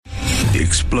The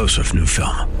explosive new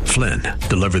film, Flynn,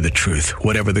 deliver the truth,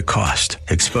 whatever the cost,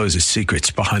 exposes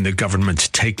secrets behind the government's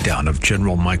takedown of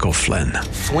General Michael Flynn.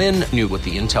 Flynn knew what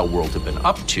the intel world had been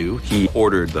up to. He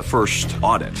ordered the first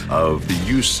audit of the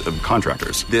use of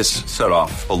contractors. This set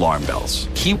off alarm bells.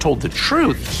 He told the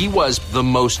truth. He was the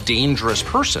most dangerous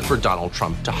person for Donald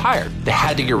Trump to hire. They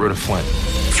had to get rid of Flynn.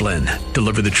 Flynn,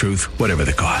 deliver the truth, whatever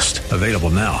the cost. Available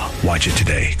now. Watch it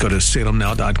today. Go to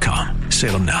salemnow.com.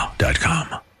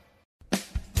 salemnow.com.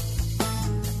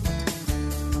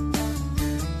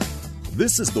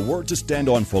 This is the Word to Stand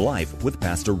On for Life with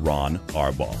Pastor Ron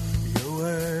Arbaugh. Your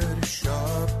word is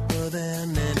sharper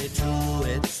than any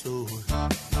two-edged sword,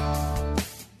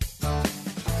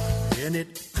 and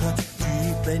it cuts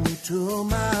deep into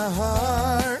my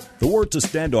heart. The Word to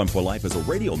Stand On for Life is a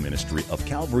radio ministry of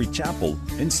Calvary Chapel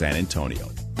in San Antonio.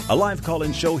 A live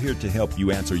call-in show here to help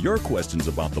you answer your questions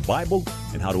about the Bible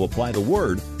and how to apply the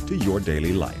Word to your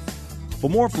daily life. For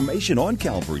more information on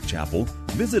Calvary Chapel,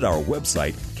 visit our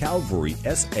website,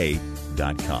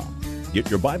 calvarysa.com. Get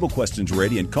your Bible questions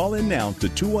ready and call in now to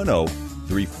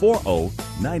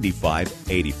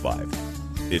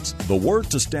 210-340-9585. It's The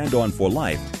Word to Stand On for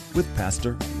Life with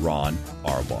Pastor Ron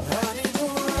Arbaugh.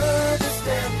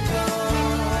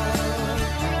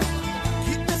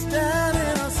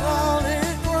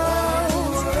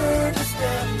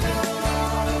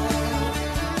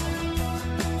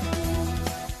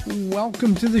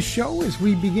 Welcome to the show as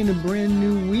we begin a brand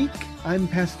new week. I'm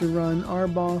Pastor Ron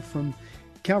Arbaugh from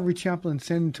Calvary Chapel in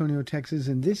San Antonio, Texas,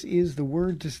 and this is The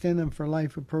Word to Stand On for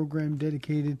Life, a program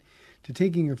dedicated to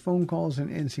taking your phone calls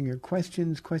and answering your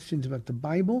questions about the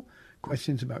Bible,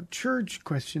 questions about church,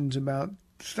 questions about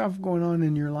stuff going on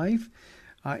in your life,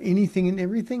 anything and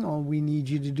everything. All we need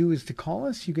you to do is to call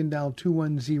us. You can dial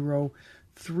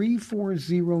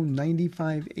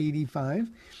 210-340-9585.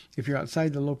 If you're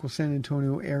outside the local San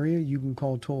Antonio area, you can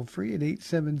call toll-free at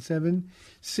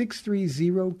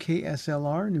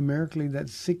 877-630-KSLR. Numerically,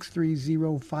 that's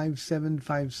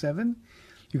 630-5757.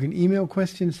 You can email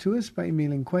questions to us by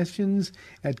emailing questions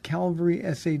at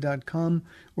calvarysa.com,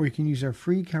 or you can use our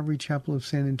free Calvary Chapel of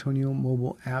San Antonio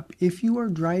mobile app. If you are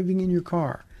driving in your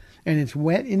car and it's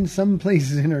wet in some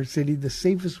places in our city, the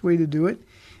safest way to do it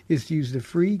is to use the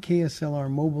free KSLR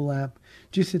mobile app.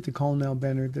 Just hit the Call Now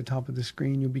banner at the top of the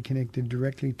screen. You'll be connected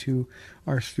directly to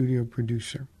our studio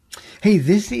producer. Hey,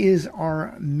 this is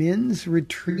our men's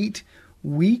retreat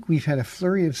week. We've had a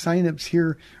flurry of signups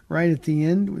here right at the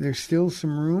end. There's still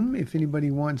some room if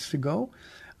anybody wants to go.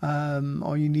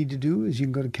 All you need to do is you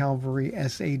can go to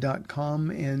calvarysa.com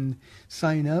and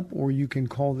sign up, or you can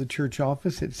call the church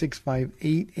office at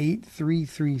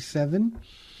 658-8337.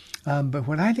 But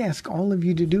what I'd ask all of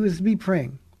you to do is to be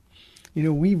praying. You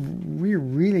know, we're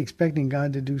really expecting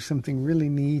God to do something really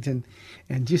neat, and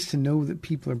just to know that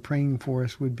people are praying for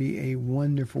us would be a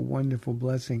wonderful, wonderful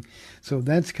blessing. So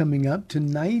that's coming up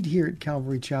tonight here at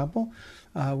Calvary Chapel.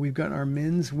 We've got our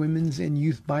men's, women's, and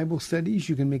youth Bible studies.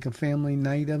 You can make a family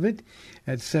night of it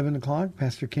at 7 o'clock.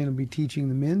 Pastor Ken will be teaching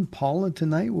the men. Paula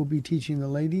tonight will be teaching the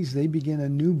ladies. They begin a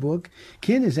new book.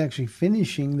 Ken is actually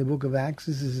finishing the book of Acts.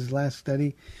 This is his last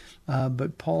study.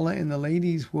 But Paula and the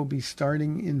ladies will be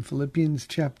starting in Philippians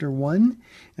chapter 1,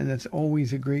 and that's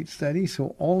always a great study.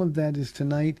 So all of that is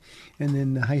tonight, and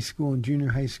then the high school and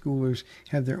junior high schoolers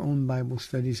have their own Bible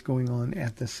studies going on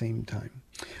at the same time.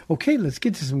 Okay, let's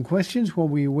get to some questions while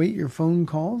we await your phone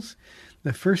calls.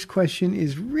 The first question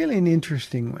is really an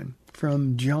interesting one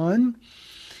from John,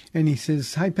 and he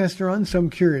says, "Hi, Pastor Ron, so I'm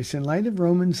curious. In light of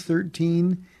Romans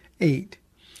 13:8,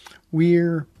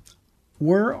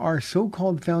 were our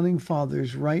so-called founding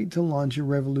fathers right to launch a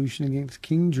revolution against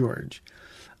King George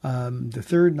III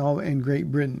and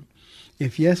Great Britain?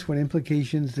 If yes, what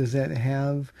implications does that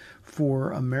have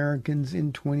for Americans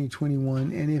in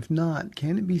 2021? And if not,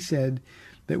 can it be said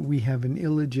that we have an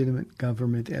illegitimate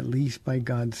government, at least by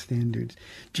God's standards?"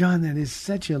 John, that is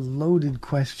such a loaded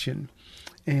question.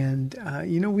 And,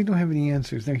 we don't have any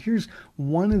answers. Now, here's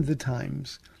one of the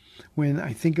times when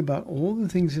I think about all the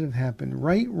things that have happened,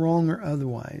 right, wrong, or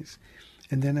otherwise,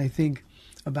 and then I think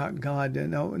about God.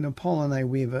 Now Paul and I,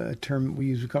 we have a term we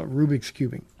use, we call it Rubik's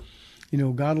Cubing. You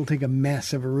know, God will take a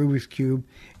mess of a Rubik's Cube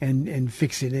and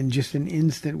fix it in just an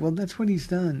instant. Well, that's what he's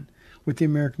done with the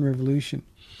American Revolution.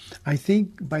 I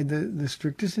think by the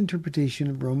strictest interpretation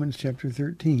of Romans chapter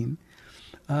 13,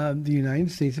 the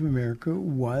United States of America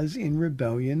was in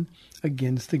rebellion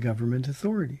against the government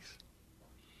authorities.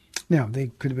 Now,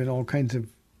 they could have been all kinds of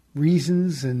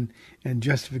reasons and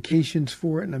justifications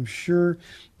for it, and I'm sure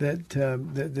that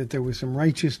there was some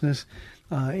righteousness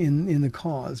in the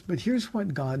cause. But here's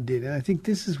what God did, and I think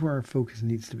this is where our focus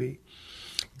needs to be.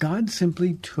 God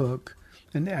simply took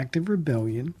an act of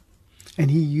rebellion,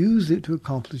 and he used it to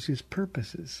accomplish his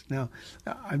purposes. Now,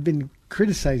 I've been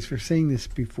criticized for saying this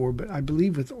before, but I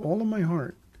believe with all of my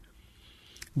heart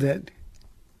that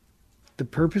the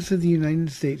purpose of the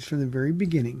United States from the very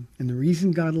beginning, and the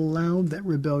reason God allowed that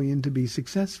rebellion to be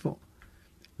successful.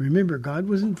 Remember, God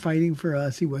wasn't fighting for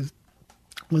us. He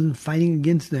wasn't fighting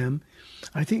against them.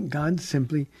 I think God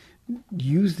simply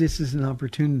used this as an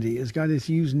opportunity, as God has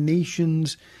used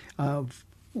nations,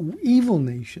 evil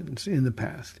nations in the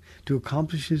past, to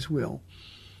accomplish his will.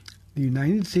 The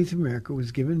United States of America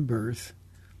was given birth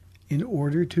in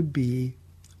order to be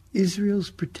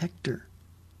Israel's protector.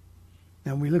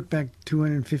 Now, we look back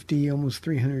 250, almost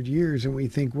 300 years, and we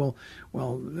think, well,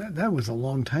 that was a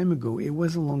long time ago. It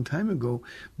was a long time ago,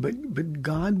 but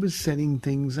God was setting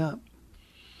things up.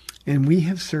 And we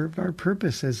have served our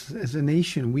purpose as a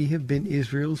nation. We have been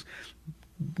Israel's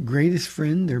greatest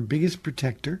friend, their biggest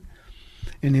protector.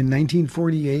 And in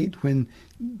 1948, when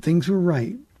things were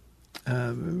right,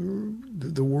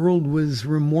 the world was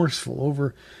remorseful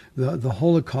over the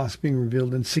Holocaust being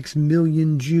revealed and 6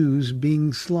 million Jews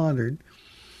being slaughtered.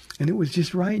 And it was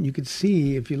just right. You could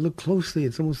see, if you look closely,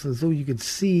 it's almost as though you could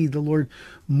see the Lord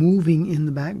moving in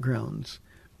the backgrounds,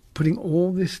 putting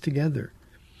all this together.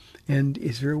 And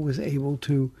Israel was able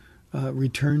to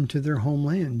return to their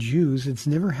homeland. Jews, it's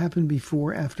never happened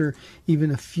before. After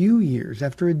even a few years,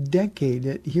 after a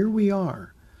decade, here we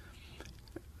are,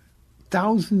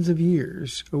 thousands of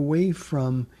years away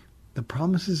from the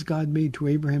promises God made to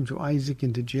Abraham, to Isaac,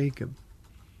 and to Jacob.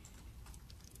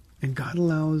 And God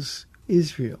allows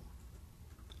Israel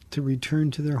to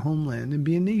return to their homeland and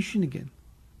be a nation again.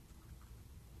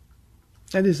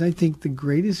 That is, I think, the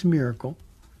greatest miracle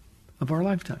of our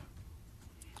lifetime.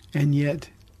 And yet,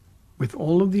 with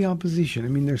all of the opposition, I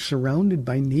mean, they're surrounded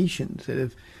by nations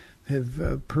that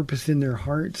have purposed in their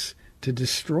hearts to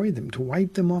destroy them, to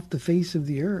wipe them off the face of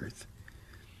the earth.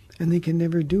 And they can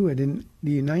never do it. And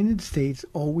the United States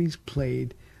always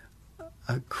played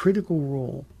a critical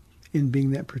role in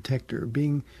being that protector,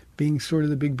 being sort of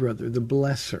the big brother, the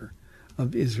blesser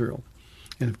of Israel.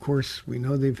 And of course, we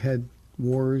know they've had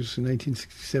wars, the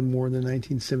 1967 war, the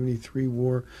 1973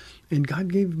 war, and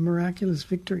God gave miraculous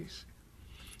victories.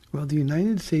 Well, the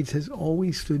United States has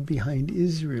always stood behind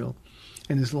Israel.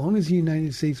 And as long as the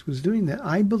United States was doing that,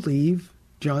 I believe,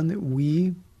 John, that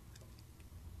we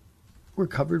were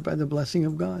covered by the blessing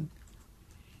of God.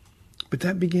 But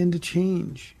that began to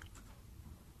change.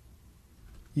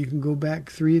 You can go back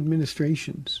 3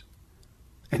 administrations,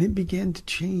 and it began to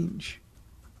change.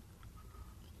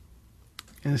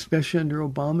 And especially under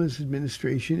Obama's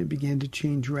administration, it began to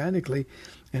change radically.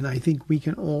 And I think we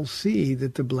can all see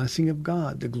that the blessing of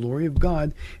God, the glory of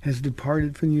God, has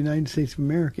departed from the United States of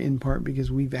America, in part because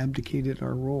we've abdicated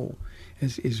our role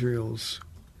as Israel's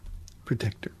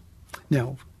protector.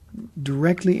 Now,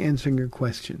 directly answering your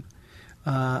question,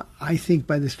 I think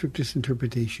by the strictest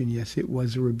interpretation, yes, it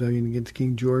was a rebellion against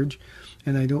King George,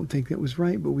 and I don't think that was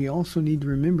right. But we also need to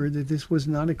remember that this was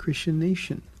not a Christian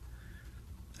nation.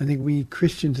 I think we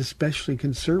Christians, especially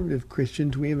conservative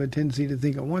Christians, we have a tendency to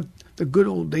think, I want the good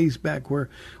old days back where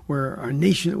our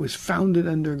nation that was founded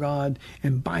under God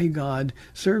and by God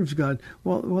serves God.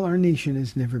 Well, our nation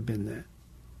has never been that.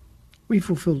 We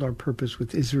fulfilled our purpose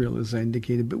with Israel, as I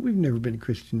indicated, but we've never been a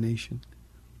Christian nation.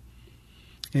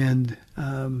 And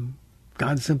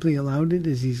God simply allowed it,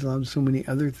 as he's allowed so many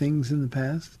other things in the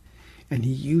past, and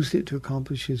he used it to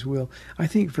accomplish his will. I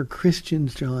think for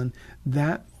Christians, John,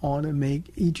 that ought to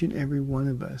make each and every one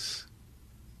of us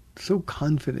so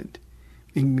confident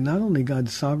in not only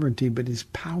God's sovereignty, but his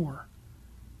power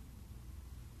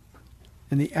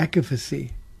and the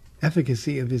efficacy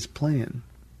of his plan.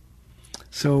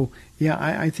 So, yeah,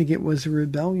 I think it was a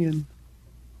rebellion.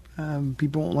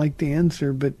 People won't like the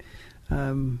answer, but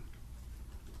I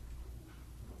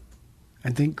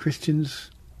think Christians,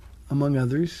 among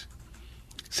others,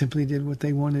 simply did what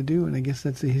they want to do. And I guess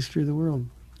that's the history of the world,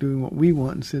 doing what we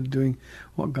want instead of doing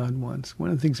what God wants. One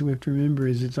of the things that we have to remember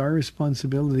is it's our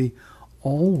responsibility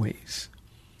always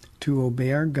to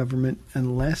obey our government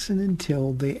unless and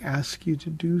until they ask you to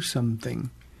do something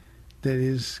that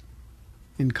is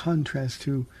in contrast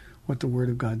to what the Word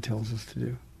of God tells us to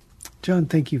do. John,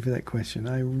 thank you for that question.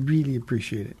 I really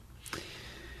appreciate it.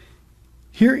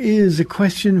 Here is a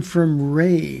question from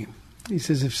Ray. He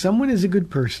says, if someone is a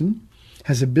good person,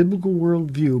 has a biblical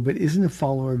worldview, but isn't a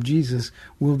follower of Jesus,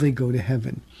 will they go to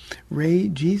heaven? Ray,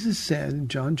 Jesus said in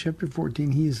John chapter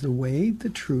 14, he is the way, the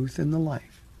truth, and the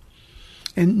life.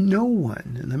 And no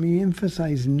one, and let me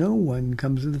emphasize, no one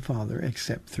comes to the Father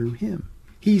except through him.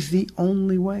 He's the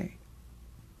only way.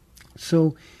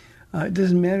 So It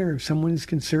doesn't matter if someone is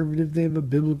conservative, they have a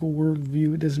biblical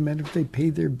worldview. It doesn't matter if they pay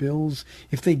their bills,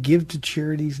 if they give to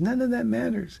charities. None of that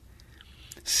matters.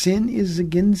 Sin is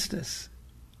against us.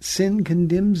 Sin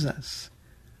condemns us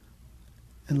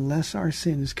unless our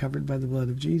sin is covered by the blood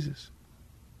of Jesus.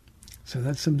 So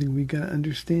that's something we've got to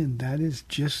understand. That is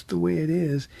just the way it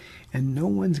is. And no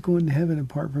one's going to heaven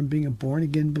apart from being a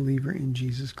born-again believer in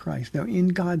Jesus Christ. Now, in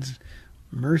God's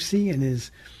mercy and his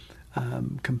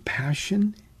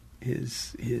compassion,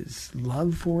 his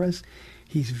love for us,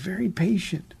 he's very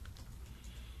patient.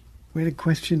 We had a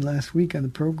question last week on the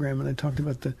program, and I talked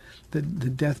about the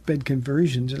deathbed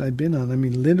conversions that I've been on. I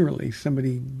mean, literally,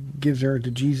 somebody gives her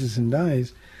to Jesus and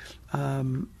dies.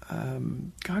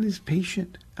 God is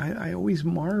patient. I always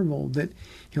marvel that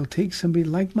he'll take somebody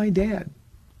like my dad.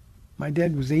 My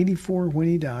dad was 84 when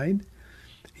he died.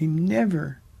 He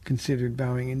never considered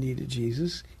bowing a knee to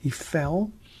Jesus. He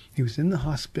fell. He was in the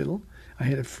hospital. I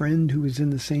had a friend who was in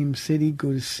the same city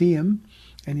go to see him,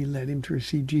 and he led him to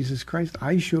receive Jesus Christ.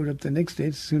 I showed up the next day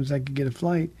as soon as I could get a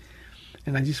flight,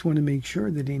 and I just wanted to make sure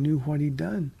that he knew what he'd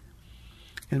done.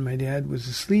 And my dad was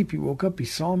asleep. He woke up. He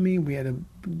saw me. We had a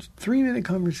 3-minute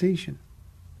conversation.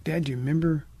 Dad, do you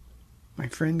remember my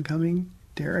friend coming,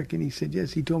 Derek? And he said,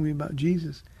 yes. He told me about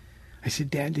Jesus. I said,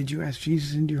 Dad, did you ask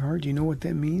Jesus into your heart? Do you know what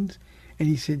that means? And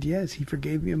he said, yes. He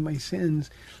forgave me of my sins.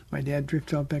 My dad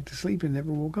drifted off back to sleep and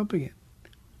never woke up again.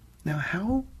 Now,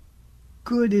 how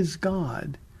good is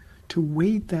God to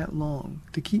wait that long,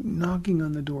 to keep knocking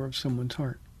on the door of someone's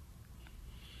heart?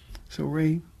 So,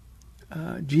 Ray,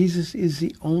 Jesus is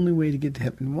the only way to get to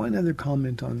heaven. One other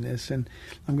comment on this, and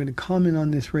I'm going to comment on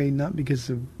this, Ray, not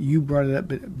because of you brought it up,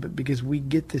 but because we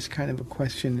get this kind of a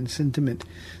question and sentiment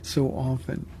so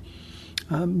often.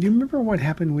 Do you remember what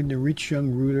happened when the rich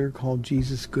young ruler called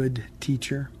Jesus good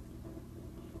teacher?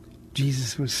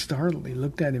 Jesus was startled. He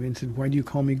looked at him and said, why do you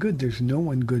call me good? There's no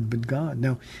one good but God.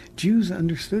 Now, Jews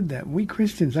understood that. We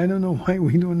Christians, I don't know why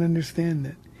we don't understand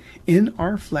that. In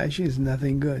our flesh is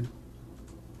nothing good.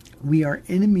 We are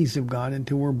enemies of God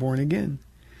until we're born again.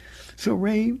 So,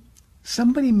 Ray,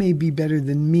 somebody may be better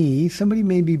than me. Somebody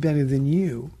may be better than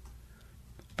you.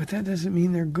 But that doesn't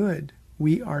mean they're good.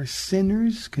 We are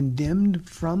sinners condemned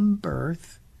from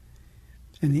birth.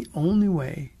 And the only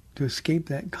way to escape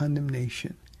that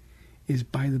condemnation is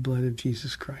by the blood of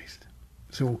Jesus Christ.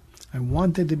 So I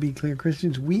want that to be clear.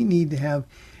 Christians, we need to have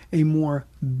a more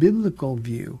biblical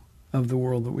view of the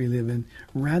world that we live in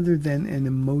rather than an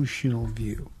emotional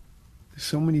view. There's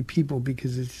so many people,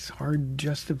 because it's hard to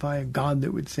justify a God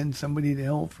that would send somebody to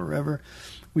hell forever,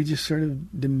 we just sort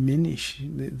of diminish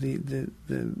the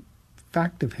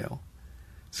fact of hell.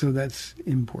 So that's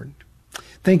important.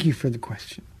 Thank you for the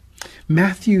question.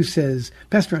 Matthew says,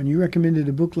 Pastor Ron, you recommended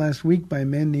a book last week by a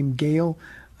man named Gail.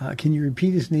 Can you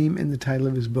repeat his name and the title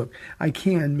of his book? I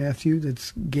can, Matthew.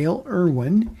 That's Gail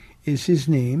Irwin is his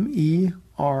name, E-R-W-I-N.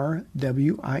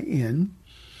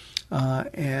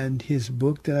 And his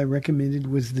book that I recommended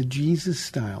was The Jesus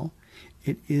Style.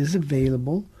 It is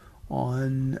available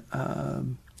on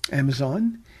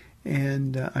Amazon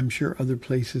and I'm sure other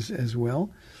places as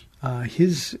well.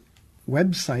 His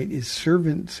website is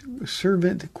Servant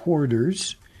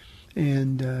Quarters,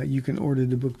 and you can order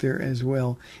the book there as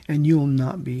well, and you'll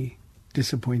not be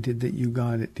disappointed that you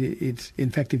got it. It's,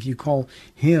 in fact, if you call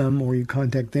him or you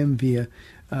contact them via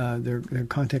their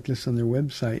contact list on their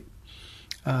website,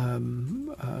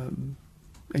 and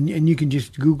you can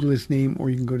just Google his name, or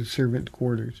you can go to Servant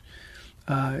Quarters.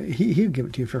 He'll give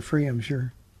it to you for free, I'm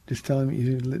sure. Just tell him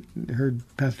you heard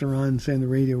Pastor Ron say on the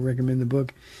radio, recommend the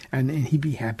book, and he'd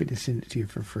be happy to send it to you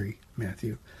for free,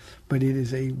 Matthew. But it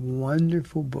is a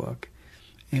wonderful book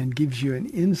and gives you an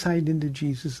insight into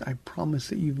Jesus I promise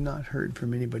that you've not heard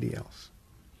from anybody else.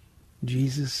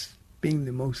 Jesus being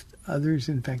the most others,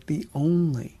 in fact, the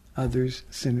only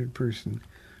others-centered person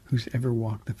who's ever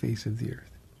walked the face of the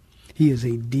earth. He is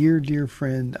a dear, dear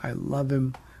friend. I love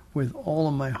him with all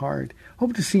of my heart.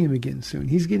 Hope to see him again soon.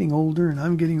 He's getting older and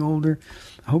I'm getting older.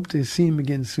 I hope to see him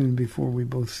again soon before we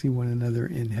both see one another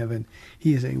in heaven.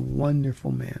 He is a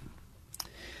wonderful man.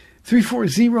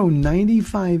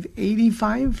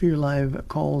 340-9585 for your live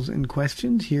calls and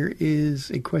questions. Here is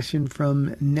a question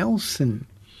from Nelson.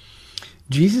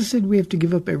 Jesus said we have to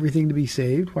give up everything to be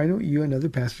saved. Why don't you and other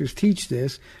pastors teach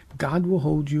this? God will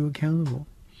hold you accountable.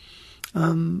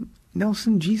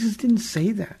 Nelson, Jesus didn't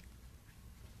say that.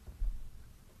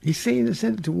 He said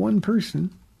it to one person,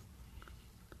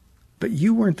 but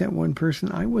you weren't that one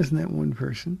person. I wasn't that one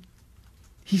person.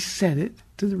 He said it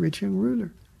to the rich young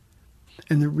ruler.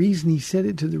 And the reason he said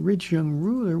it to the rich young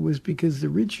ruler was because the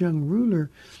rich young ruler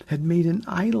had made an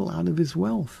idol out of his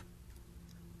wealth.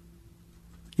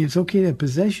 It's okay to have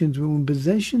possessions, but when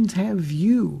possessions have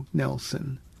you,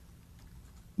 Nelson,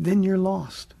 then you're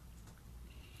lost.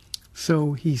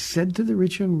 So he said to the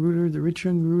rich young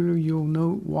ruler, you'll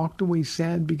know, walked away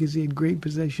sad because he had great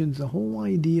possessions. The whole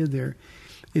idea there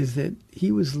is that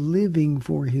he was living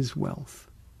for his wealth.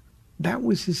 That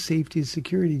was his safety and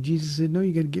security. Jesus said, no,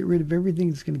 you got to get rid of everything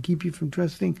that's going to keep you from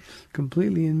trusting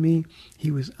completely in me.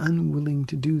 He was unwilling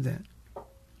to do that.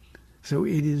 So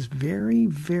it is very,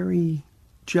 very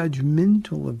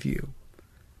judgmental of you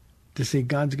to say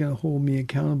God's going to hold me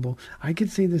accountable. I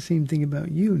could say the same thing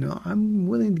about you. No, I'm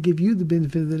willing to give you the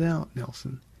benefit of the doubt,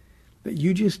 Nelson, that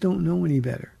you just don't know any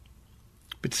better.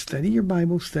 But study your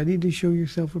Bible, study to show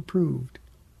yourself approved.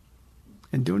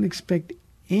 And don't expect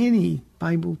any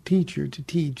Bible teacher to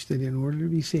teach that in order to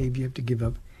be saved, you have to give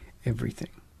up everything.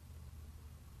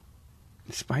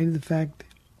 In spite of the fact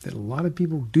that a lot of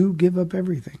people do give up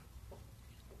everything.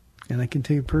 And I can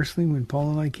tell you personally, when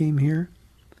Paul and I came here,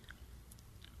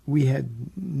 we had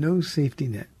no safety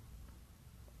net.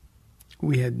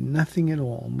 We had nothing at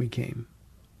all when we came.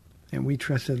 And we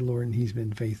trusted the Lord, and he's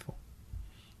been faithful.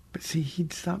 But see,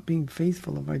 he'd stop being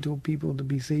faithful if I told people to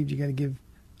be saved, you got to give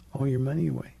all your money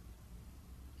away.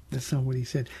 That's not what he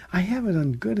said. I have it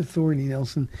on good authority,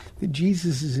 Nelson, that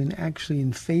Jesus is actually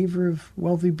in favor of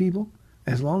wealthy people,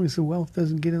 as long as the wealth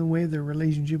doesn't get in the way of their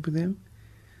relationship with him.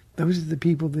 Those are the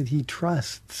people that he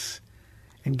trusts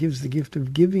and gives the gift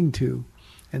of giving to,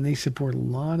 and they support a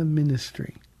lot of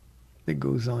ministry that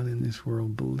goes on in this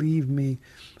world. Believe me,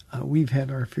 we've had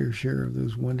our fair share of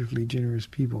those wonderfully generous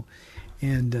people.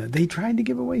 And they tried to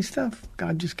give away stuff.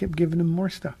 God just kept giving them more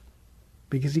stuff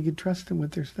because he could trust them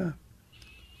with their stuff.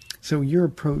 So your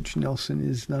approach, Nelson,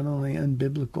 is not only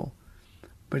unbiblical,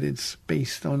 but it's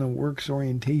based on a works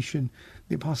orientation.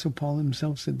 The Apostle Paul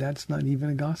himself said that's not even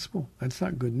a gospel. That's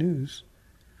not good news.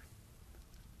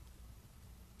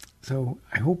 So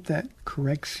I hope that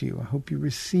corrects you. I hope you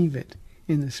receive it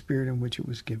in the spirit in which it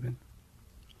was given.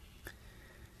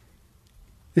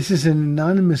 This is an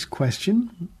anonymous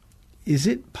question. Is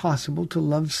it possible to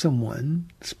love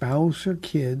someone, spouse or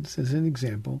kids, as an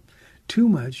example, too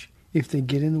much if they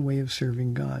get in the way of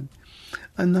serving God?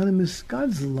 Anonymous,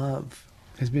 God's love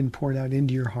has been poured out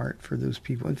into your heart for those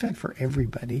people. In fact, for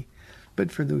everybody,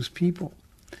 but for those people.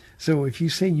 So if you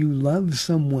say you love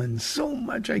someone so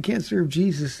much I can't serve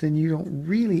Jesus, then you don't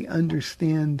really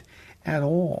understand at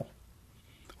all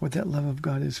what that love of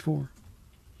God is for.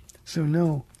 So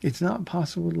no, it's not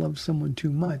possible to love someone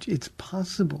too much. It's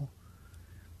possible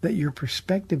that your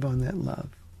perspective on that love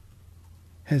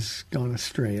has gone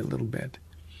astray a little bit.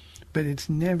 But it's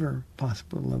never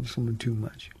possible to love someone too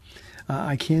much.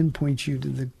 I can point you to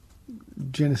the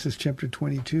Genesis chapter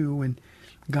 22 when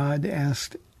God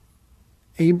asked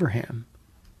Abraham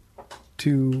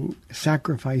to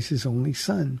sacrifice his only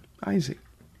son, Isaac.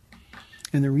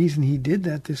 And the reason he did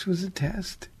that, this was a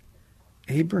test.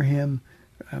 Abraham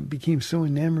became so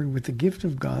enamored with the gift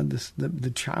of God,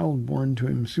 the child born to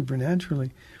him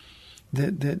supernaturally,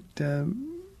 that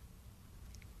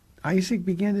Isaac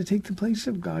began to take the place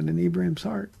of God in Abraham's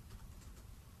heart.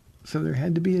 So there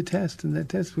had to be a test, and that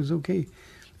test was, okay,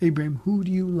 Abraham, who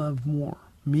do you love more,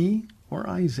 me or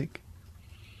Isaac?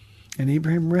 And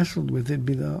Abraham wrestled with it. It'd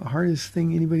be the hardest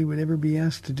thing anybody would ever be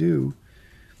asked to do.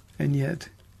 And yet,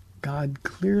 God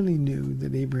clearly knew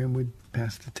that Abraham would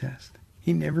pass the test.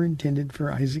 He never intended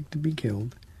for Isaac to be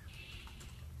killed.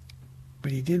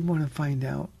 But he did want to find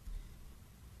out,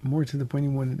 more to the point, he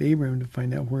wanted Abraham to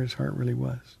find out where his heart really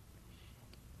was.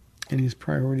 And his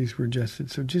priorities were adjusted.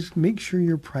 So just make sure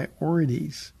your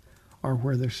priorities are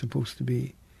where they're supposed to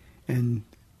be. And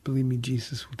believe me,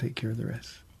 Jesus will take care of the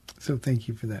rest. So thank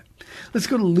you for that. Let's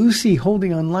go to Lucy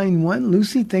holding on line 1.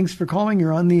 Lucy, thanks for calling.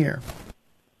 You're on the air.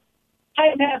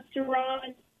 Hi, Pastor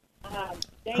Ron.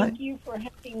 Thank you for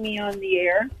having me on the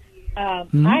air.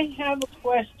 I have a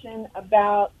question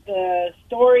about the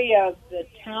story of the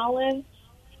talents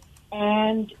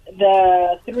and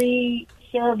the 3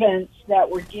 servants that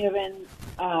were given.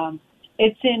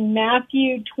 It's in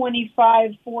Matthew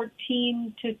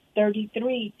 25:14 to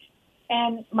 33.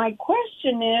 And my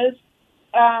question is,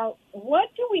 what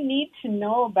do we need to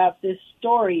know about this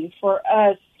story for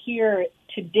us here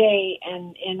today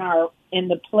and in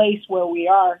the place where we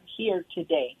are here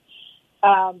today?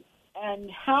 And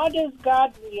how does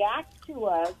God react to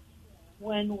us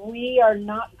when we are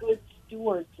not good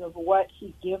stewards of what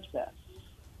he gives us?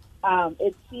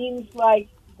 It seems like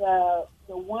the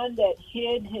one that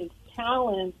hid his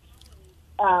talents,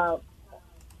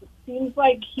 it seems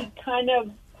like he kind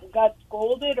of got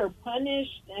scolded or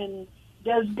punished. And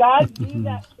does God do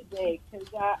that today? Because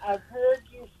I've heard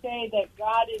you say that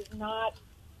God is not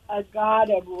a God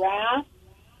of wrath,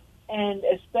 and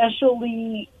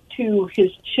especially to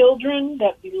his children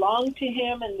that belong to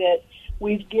him, and that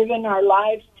we've given our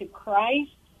lives to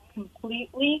Christ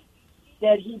completely,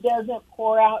 that he doesn't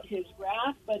pour out his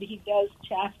wrath, but he does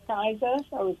chastise us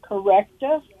or correct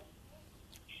us.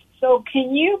 So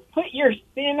can you put your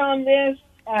spin on this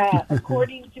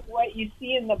according to what you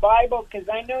see in the Bible? Because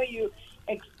I know you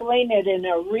explain it in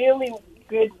a really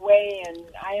good way, and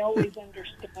I always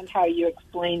understand how you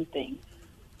explain things.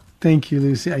 Thank you,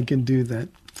 Lucy. I can do that.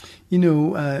 You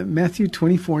know, Matthew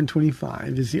 24 and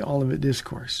 25 is the Olivet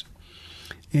Discourse.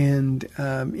 And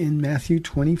in Matthew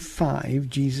 25,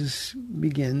 Jesus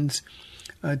begins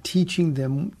teaching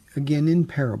them again in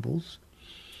parables.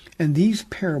 And these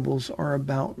parables are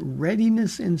about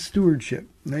readiness and stewardship.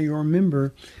 Now, you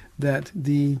remember that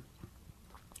the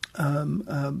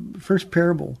first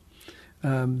parable,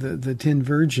 the 10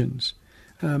 virgins,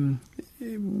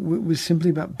 was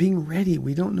simply about being ready.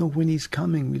 We don't know when he's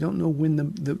coming. We don't know when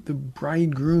the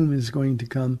bridegroom is going to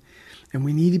come. And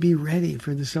we need to be ready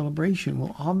for the celebration.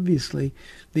 Well, obviously,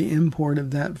 the import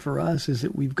of that for us is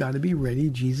that we've got to be ready.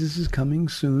 Jesus is coming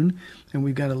soon, and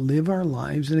we've got to live our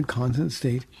lives in a constant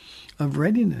state of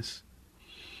readiness.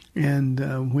 And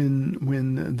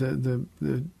when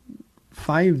the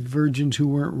 5 virgins who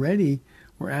weren't ready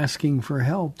were asking for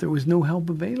help, there was no help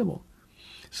available.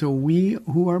 So we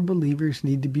who are believers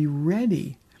need to be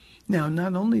ready. Now,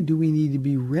 not only do we need to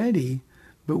be ready,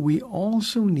 but we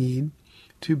also need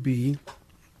to be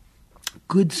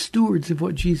good stewards of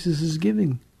what Jesus is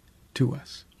giving to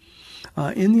us.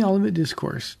 In the Olivet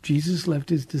Discourse, Jesus left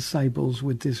his disciples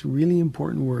with this really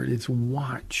important word. It's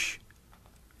watch.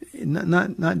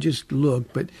 Not just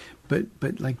look, but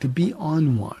like to be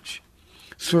on watch.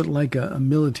 Sort of like a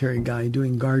military guy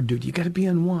doing guard duty. You got to be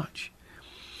on watch.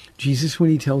 Jesus,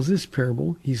 when he tells this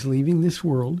parable, he's leaving this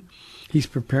world. He's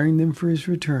preparing them for his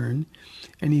return.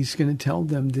 And he's going to tell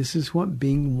them this is what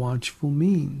being watchful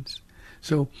means.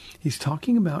 So he's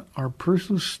talking about our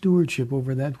personal stewardship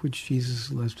over that which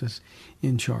Jesus left us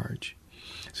in charge.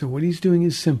 So what he's doing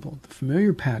is simple. The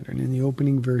familiar pattern in the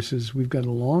opening verses, we've got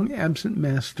a long absent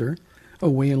master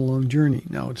away on a long journey.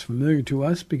 Now it's familiar to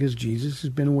us because Jesus has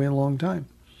been away a long time.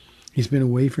 He's been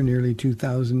away for nearly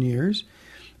 2,000 years.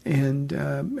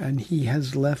 And he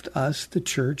has left us, the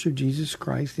Church of Jesus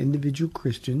Christ, individual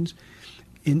Christians,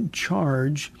 in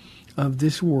charge of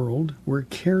this world. We're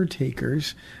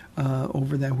caretakers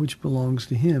over that which belongs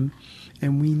to him,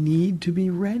 and we need to be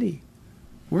ready.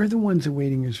 We're the ones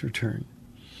awaiting his return.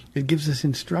 It gives us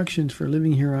instructions for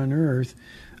living here on earth.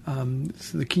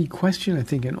 So the key question, I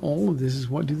think, in all of this is,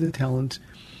 what do the talents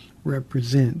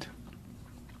represent?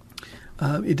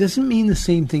 It doesn't mean the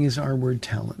same thing as our word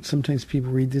talent. Sometimes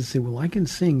people read this and say, well, I can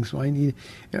sing, so I need...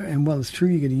 And while it's true,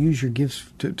 you got to use your gifts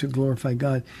to glorify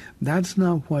God. That's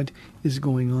not what is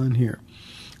going on here.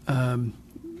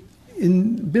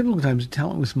 In biblical times,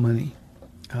 talent was money.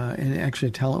 And actually,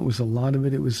 talent was a lot of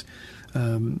it. It was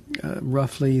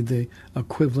roughly the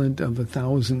equivalent of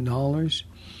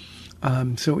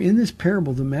 $1,000. So in this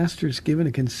parable, the master is given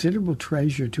a considerable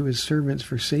treasure to his servants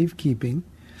for safekeeping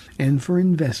and for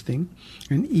investing,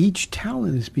 and each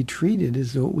talent is to be treated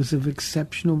as though it was of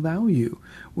exceptional value.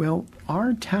 Well,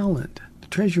 our talent, the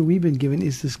treasure we've been given,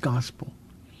 is this gospel.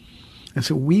 And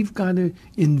so we've got to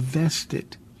invest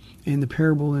it. In the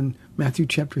parable in Matthew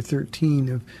chapter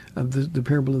 13 of the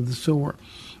parable of the sower,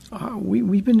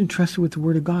 we've been entrusted with the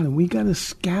word of God, and we got to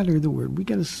scatter the word. We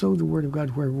got to sow the word of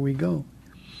God wherever we go.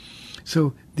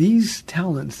 So these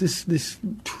talents, this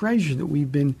treasure that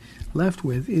we've been left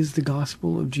with, is the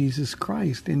gospel of Jesus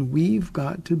Christ, and we've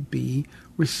got to be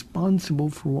responsible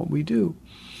for what we do.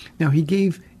 Now, he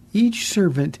gave each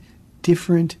servant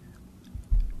different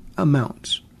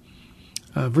amounts.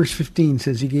 Verse 15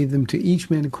 says he gave them to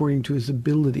each man according to his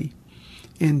ability.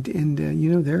 And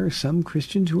there are some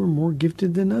Christians who are more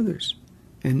gifted than others.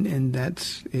 And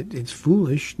that's it's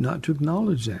foolish not to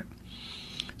acknowledge that.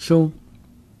 So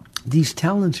these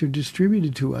talents are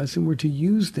distributed to us, and we're to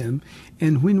use them.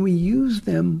 And when we use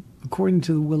them according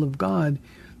to the will of God,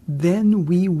 then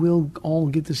we will all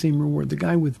get the same reward. The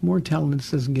guy with more talents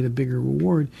doesn't get a bigger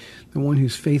reward. The one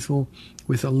who's faithful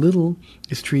with a little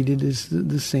is treated as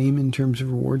the same in terms of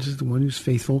rewards as the one who's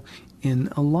faithful in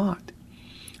a lot.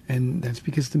 And that's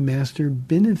because the master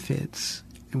benefits,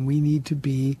 and we need to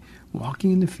be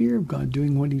walking in the fear of God,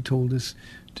 doing what he told us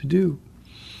to do.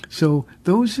 So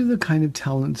those are the kind of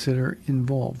talents that are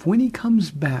involved. When he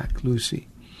comes back, Lucy,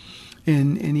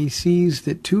 and he sees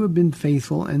that 2 have been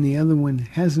faithful and the other one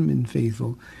hasn't been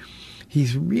faithful,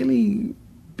 he's really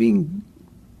being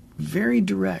very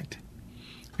direct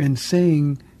and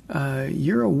saying,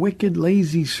 you're a wicked,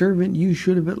 lazy servant. You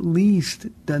should have at least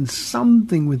done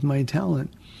something with my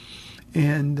talent.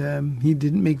 And he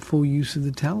didn't make full use of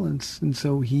the talents. And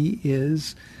so he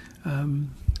is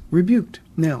rebuked.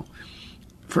 Now,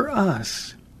 for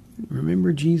us,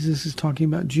 remember Jesus is talking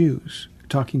about Jews,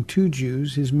 talking to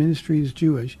Jews. His ministry is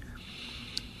Jewish.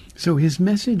 So his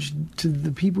message to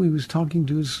the people he was talking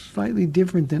to is slightly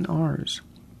different than ours.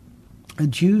 The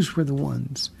Jews were the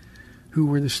ones who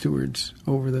were the stewards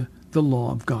over the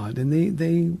law of God. And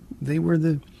they were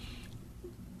the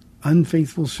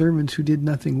unfaithful servants who did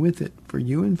nothing with it. For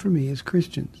you and for me as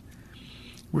Christians,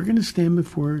 we're going to stand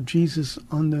before Jesus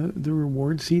on the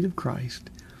reward seat of Christ.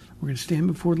 We're going to stand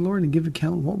before the Lord and give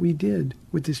account of what we did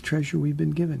with this treasure we've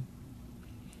been given.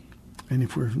 And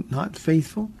if we're not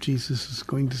faithful, Jesus is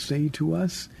going to say to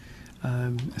us,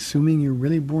 assuming you're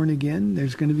really born again,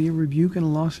 there's going to be a rebuke and a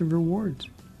loss of rewards.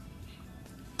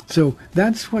 So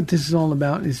that's what this is all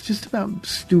about. It's just about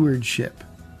stewardship,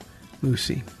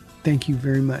 Lucy. Thank you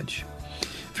very much.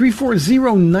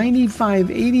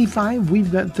 340-9585.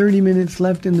 We've got 30 minutes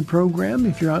left in the program.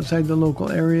 If you're outside the local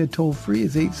area, toll free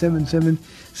is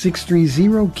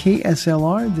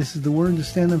 877-630-KSLR. This is the Word to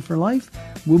Stand Up for Life.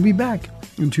 We'll be back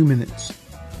in 2 minutes.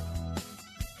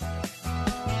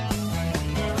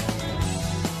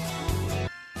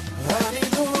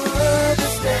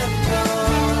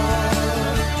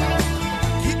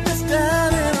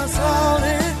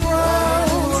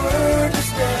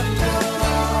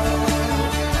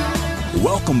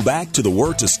 Welcome back to the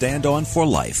Word to Stand On for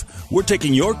Life. We're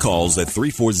taking your calls at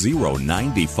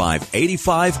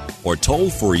 340-9585 or toll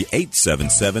free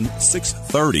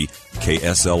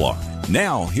 877-630-KSLR.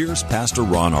 Now, here's Pastor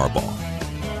Ron Arbaugh.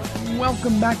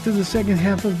 Welcome back to the second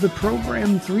half of the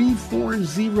program,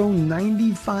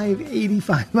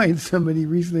 340-9585. I had somebody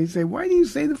recently say, why do you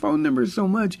say the phone number so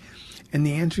much? And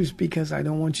the answer is because I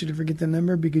don't want you to forget the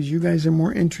number, because you guys are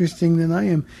more interesting than I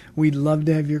am. We'd love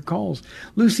to have your calls.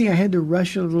 Lucy, I had to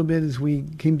rush a little bit as we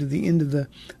came to the end of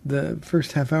the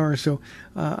first half hour. So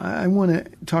I want to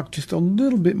talk just a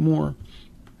little bit more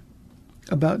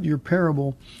about your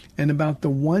parable and about the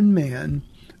one man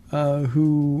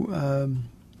who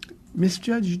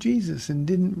misjudged Jesus and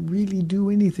didn't really do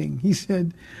anything. He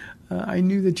said, I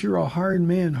knew that you're a hard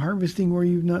man, harvesting where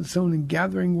you've not sown and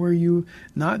gathering where you've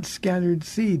not scattered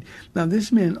seed. Now,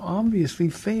 this man obviously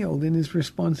failed in his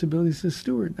responsibilities as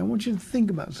steward. I want you to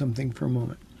think about something for a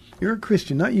moment. You're a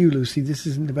Christian, not you, Lucy. This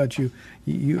isn't about you.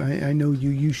 I know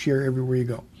you share everywhere you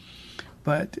go.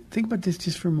 But think about this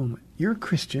just for a moment. You're a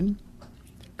Christian.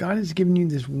 God has given you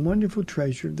this wonderful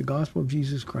treasure, the gospel of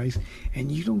Jesus Christ,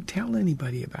 and you don't tell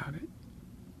anybody about it.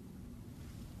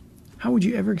 How would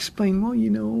you ever explain, well,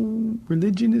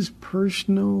 religion is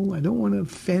personal. I don't want to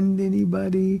offend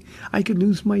anybody. I could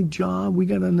lose my job. We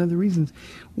got other reasons.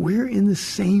 We're in the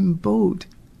same boat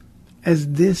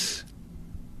as this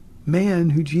man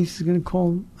who Jesus is going to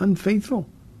call unfaithful.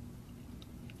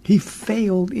 He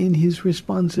failed in his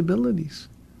responsibilities.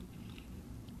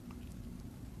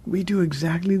 We do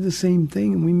exactly the same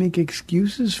thing, and we make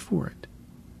excuses for it.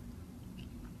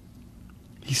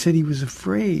 He said he was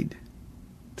afraid.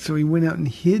 So he went out and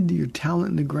hid your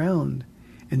talent in the ground,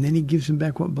 and then he gives him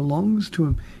back what belongs to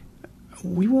him.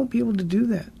 We won't be able to do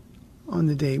that on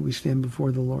the day we stand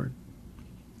before the Lord.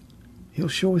 He'll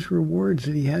show us rewards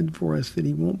that he had for us that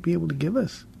he won't be able to give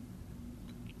us.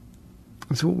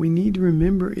 And so what we need to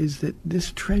remember is that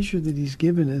this treasure that he's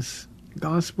given us, the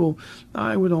gospel,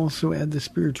 I would also add the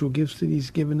spiritual gifts that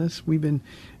he's given us. We've been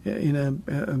in a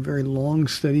very long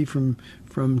study from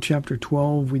chapter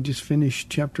 12. We just finished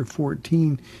chapter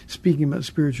 14 speaking about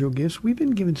spiritual gifts. We've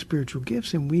been given spiritual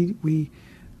gifts, and we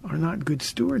are not good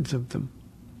stewards of them.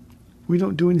 We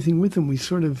don't do anything with them. We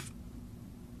sort of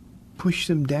push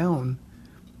them down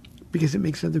because it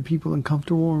makes other people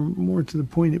uncomfortable, or more to the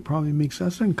point, it probably makes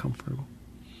us uncomfortable.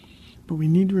 But we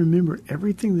need to remember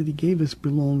everything that he gave us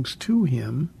belongs to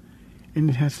him, and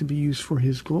it has to be used for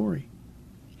his glory.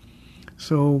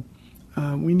 So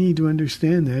we need to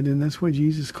understand that, and that's why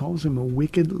Jesus calls him a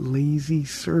wicked, lazy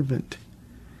servant.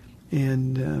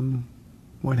 And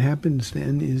what happens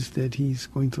then is that he's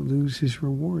going to lose his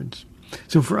rewards.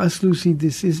 So for us, Lucy,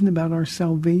 this isn't about our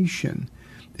salvation.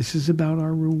 This is about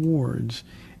our rewards.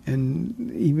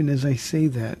 And even as I say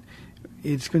that,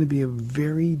 it's going to be a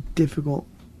very difficult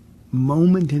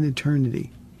moment in eternity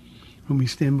when we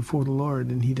stand before the Lord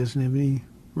and he doesn't have any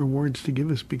rewards to give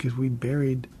us because we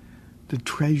buried the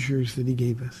treasures that he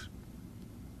gave us.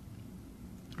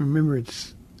 Remember,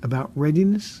 it's about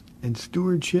readiness and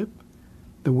stewardship.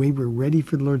 The way we're ready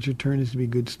for the Lord's return is to be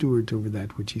good stewards over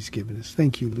that which he's given us.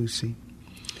 Thank you, Lucy.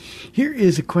 Here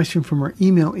is a question from our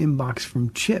email inbox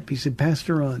from Chip. He said,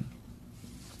 Pastor Ron,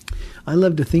 I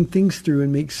love to think things through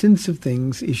and make sense of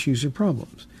things, issues, or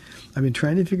problems. I've been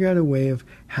trying to figure out a way of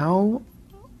how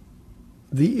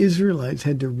the Israelites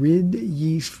had to rid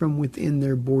yeast from within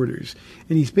their borders.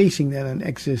 And he's basing that on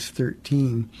Exodus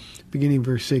 13, beginning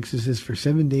verse 6. It says, For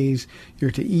 7 days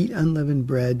you're to eat unleavened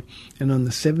bread, and on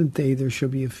the seventh day there shall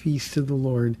be a feast to the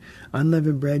Lord.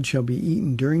 Unleavened bread shall be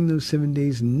eaten during those 7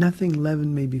 days. Nothing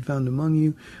leavened may be found among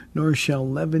you, nor shall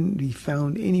leaven be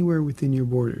found anywhere within your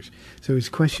borders. So his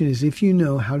question is, if you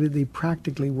know, how did they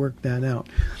practically work that out?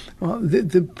 Well,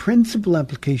 the principal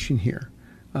application here,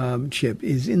 Chip,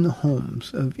 is in the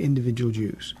homes of individual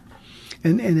Jews.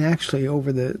 And actually,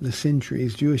 over the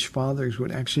centuries, Jewish fathers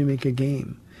would actually make a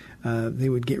game. They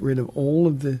would get rid of all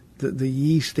of the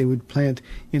yeast. They would plant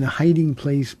in a hiding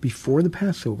place before the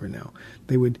Passover now.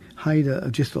 They would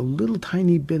hide just a little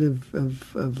tiny bit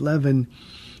of leaven,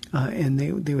 and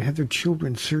they would have their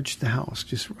children search the house,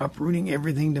 just uprooting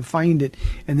everything to find it.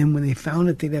 And then when they found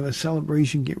it, they'd have a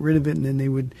celebration, get rid of it, and then they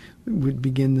would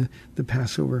begin the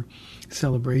Passover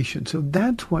celebration. So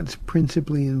that's what's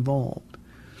principally involved.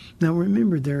 Now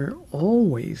remember, there are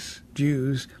always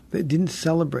Jews that didn't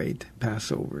celebrate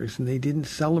Passovers, and they didn't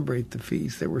celebrate the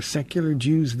feast. There were secular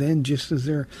Jews then, just as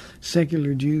there are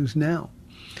secular Jews now.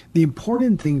 The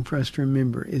important thing for us to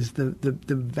remember is the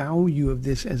value of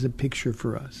this as a picture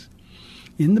for us.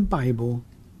 In the Bible,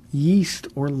 yeast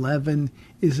or leaven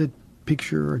is a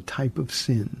picture or a type of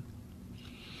sin.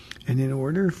 And in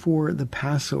order for the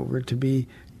Passover to be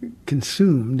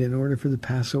consumed, in order for the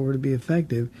Passover to be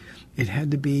effective, it had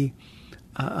to be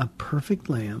a perfect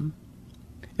lamb,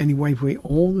 and he wiped away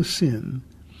all the sin.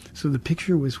 So the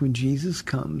picture was, when Jesus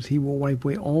comes, he will wipe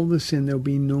away all the sin. There'll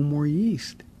be no more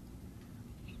yeast.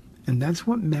 And that's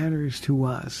what matters to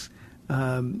us.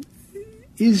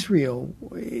 Israel,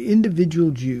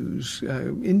 individual Jews,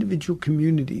 individual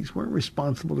communities weren't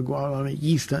responsible to go out on a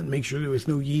yeast hunt and make sure there was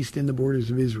no yeast in the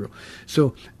borders of Israel.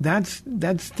 So that's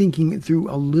thinking it through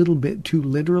a little bit too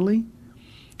literally.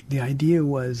 The idea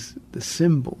was the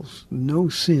symbols, no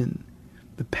sin.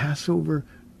 The Passover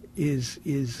is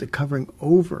the covering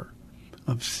over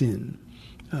of sin.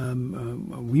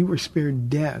 We were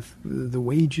spared death. The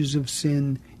wages of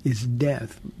sin is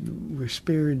death. We're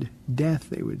spared death,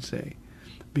 they would say,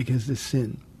 because the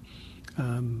sin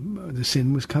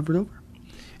was covered over.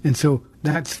 And so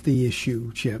that's the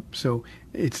issue, Chip. So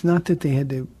it's not that they had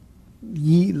to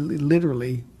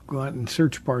literally go out and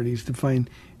search parties to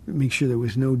make sure there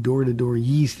was no door-to-door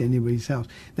yeast in anybody's house.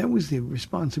 That was the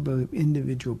responsibility of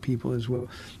individual people as well.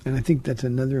 And I think that's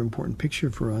another important picture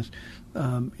for us.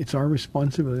 It's our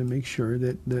responsibility to make sure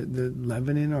that the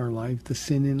leaven in our life, the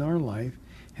sin in our life,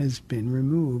 has been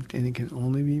removed, and it can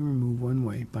only be removed one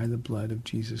way, by the blood of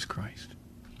Jesus Christ.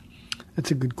 That's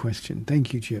a good question.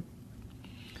 Thank you, Chip.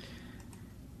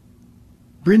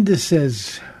 Brenda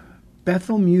says,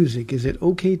 Bethel music, is it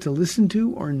okay to listen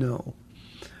to or no?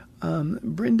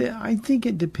 Brenda, I think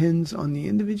it depends on the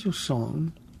individual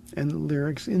song and the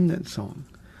lyrics in that song.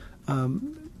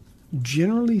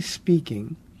 Generally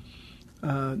speaking,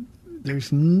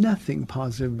 there's nothing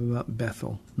positive about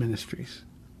Bethel Ministries.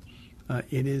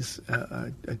 It is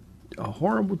a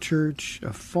horrible church,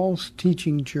 a false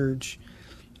teaching church,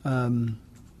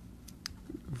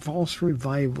 false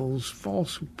revivals,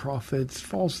 false prophets,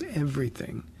 false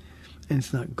everything. And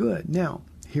it's not good. Now,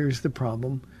 here's the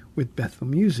problem with Bethel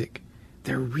music.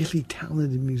 They're really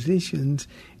talented musicians,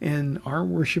 and our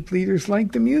worship leaders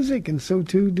like the music, and so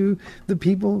too do the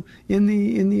people in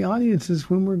the audiences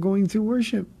when we're going through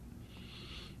worship.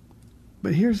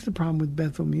 But here's the problem with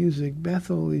Bethel music.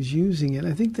 Bethel is using it,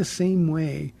 I think, the same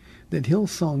way that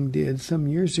Hillsong did some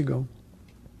years ago.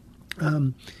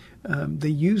 They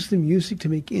used the music to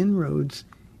make inroads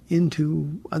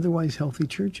into otherwise healthy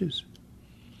churches.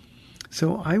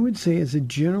 So I would say, as a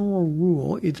general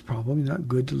rule, it's probably not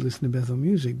good to listen to Bethel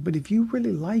music. But if you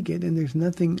really like it and there's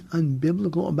nothing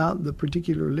unbiblical about the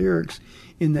particular lyrics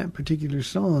in that particular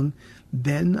song,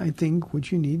 then I think what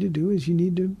you need to do is you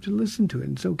need to listen to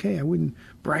it. It's okay. I wouldn't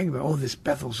brag about, this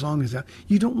Bethel song is out.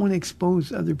 You don't want to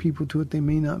expose other people to it. They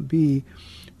may not be,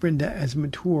 Brenda, as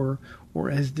mature or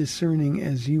as discerning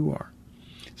as you are.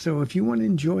 So if you want to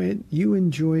enjoy it, you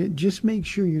enjoy it. Just make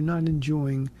sure you're not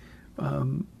enjoying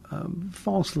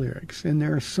false lyrics. And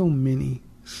there are so many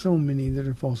that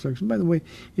are false lyrics. And by the way,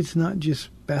 it's not just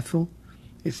Bethel.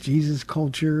 It's Jesus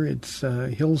Culture. It's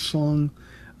Hillsong.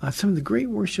 Some of the great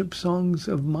worship songs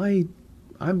of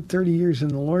I'm 30 years in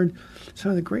the Lord.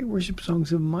 Some of the great worship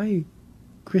songs of my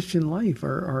Christian life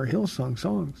are Hillsong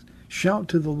songs. Shout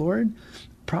to the Lord,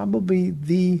 probably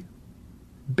the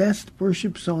best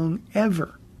worship song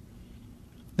ever.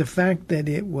 The fact that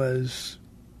it was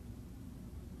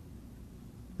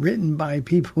written by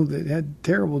people that had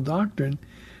terrible doctrine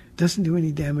doesn't do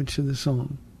any damage to the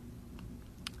song.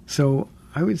 So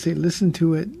I would say listen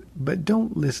to it, but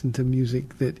don't listen to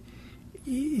music that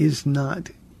is not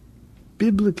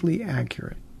biblically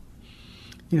accurate.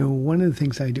 You know, one of the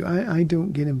things I do, I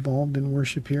don't get involved in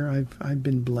worship here. I've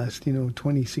been blessed,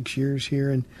 26 years here,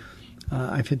 and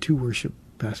I've had 2 worship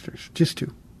pastors, just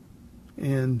 2.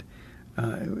 And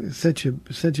such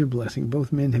a blessing.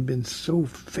 Both men have been so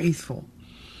faithful.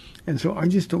 And so I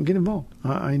just don't get involved.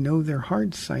 I know their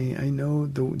hearts. I know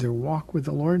their walk with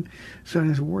the Lord, so I don't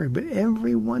have to worry. But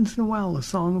every once in a while, a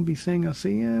song will be sang. I'll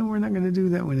say, yeah, we're not going to do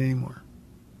that one anymore.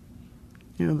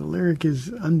 The lyric is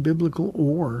unbiblical,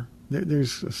 or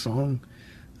there's a song,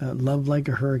 Love Like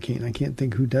a Hurricane. I can't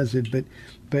think who does it, but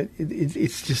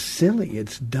it's just silly.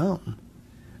 It's dumb.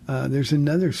 There's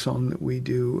another song that we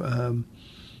do,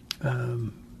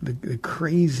 the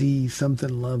crazy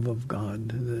something love of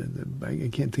God. I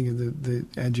can't think of the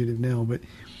adjective now, but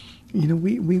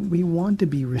we want to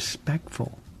be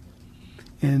respectful.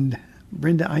 And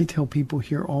Brenda, I tell people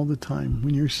here all the time,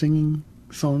 when you're singing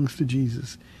songs to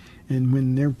Jesus, and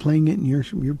when they're playing it and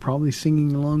you're probably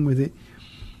singing along with it,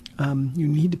 you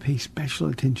need to pay special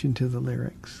attention to the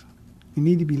lyrics. You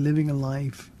need to be living a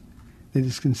life that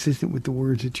is consistent with the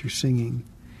words that you're singing.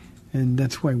 And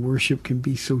that's why worship can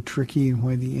be so tricky, and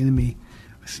why the enemy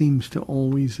seems to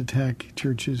always attack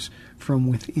churches from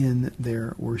within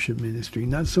their worship ministry.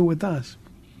 Not so with us.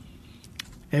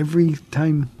 Every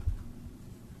time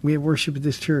we have worship at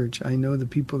this church, I know the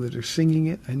people that are singing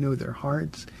it, I know their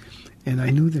hearts, and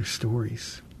I know their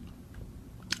stories.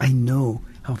 I know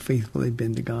how faithful they've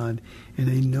been to God, and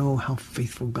I know how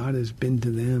faithful God has been to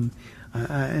them.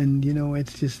 And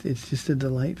it's just a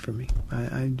delight for me.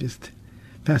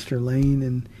 Pastor Lane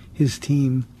and his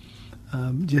team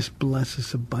just bless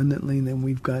us abundantly. And then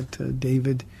we've got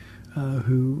David,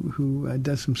 who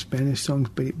does some Spanish songs,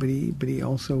 but he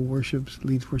also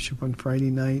leads worship on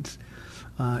Friday nights.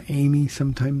 Amy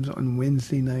sometimes on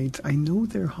Wednesday nights. I know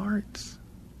their hearts,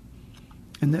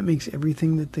 and that makes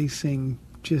everything that they sing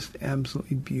just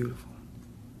absolutely beautiful.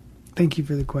 Thank you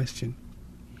for the question.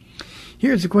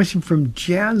 Here's a question from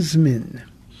Jasmine.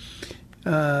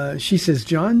 She says,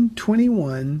 John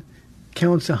 21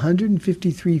 counts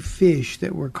 153 fish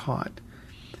that were caught.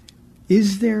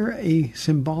 Is there a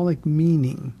symbolic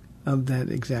meaning of that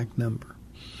exact number?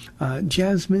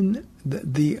 Jasmine,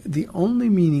 the only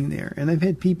meaning there, and I've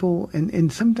had people,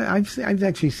 and sometimes I've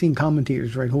actually seen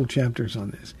commentators write whole chapters on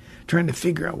this, trying to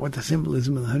figure out what the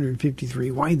symbolism of the 153,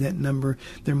 why that number.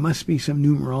 There must be some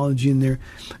numerology in there.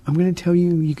 I'm going to tell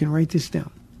you, you can write this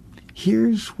down.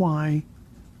 Here's why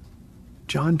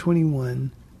John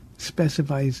 21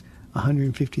 specifies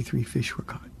 153 fish were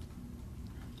caught.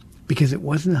 Because it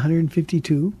wasn't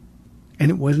 152,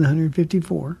 and it wasn't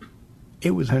 154.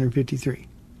 It was 153.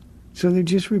 So they're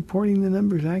just reporting the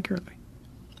numbers accurately.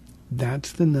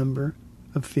 That's the number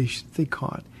of fish that they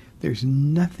caught. There's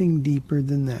nothing deeper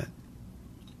than that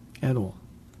at all.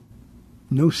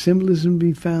 No symbolism to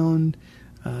be found,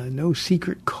 no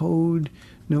secret code,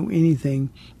 no anything.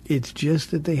 It's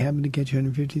just that they happened to catch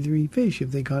 153 fish.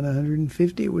 If they caught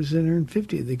 150, it would have said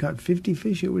 150. If they caught 50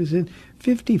 fish, it would have said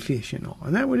 50 fish in all.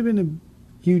 And that would have been a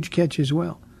huge catch as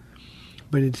well.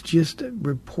 But it's just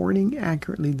reporting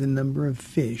accurately the number of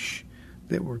fish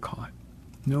that were caught.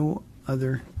 No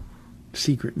other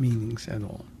secret meanings at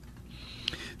all.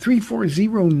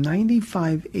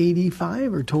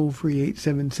 340-9585 or toll free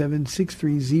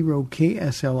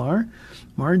 877-630-KSLR.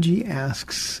 Margie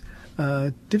asks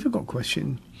a difficult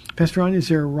question. Pastor Ron, is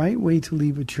there a right way to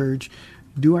leave a church?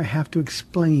 Do I have to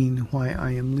explain why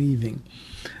I am leaving?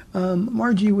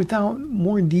 Margie, without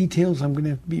more details, I'm going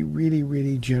to have to be really,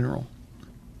 really general.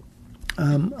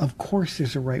 Of course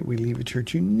there's a right way to leave a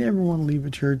church. You never want to leave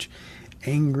a church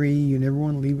angry. You never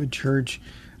want to leave a church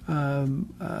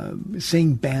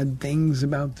saying bad things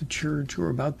about the church or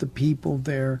about the people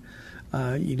there.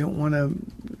 You don't want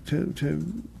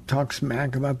to talk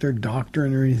smack about their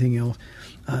doctrine or anything else.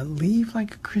 Leave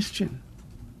like a Christian.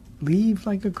 Leave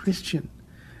like a Christian.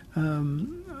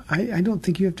 I don't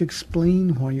think you have to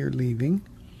explain why you're leaving.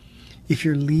 If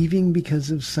you're leaving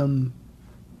because of some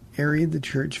area the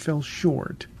church fell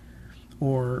short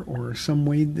or some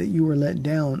way that you were let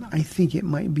down, I think it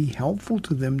might be helpful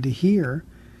to them to hear.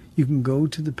 You can go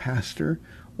to the pastor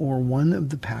or one of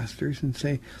the pastors and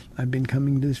say, I've been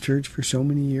coming to this church for so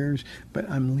many years, but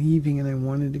I'm leaving and I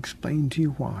wanted to explain to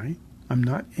you why. I'm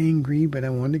not angry, but I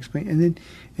want to explain. And then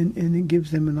and it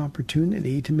gives them an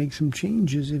opportunity to make some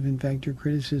changes if, in fact, your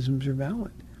criticisms are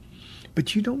valid.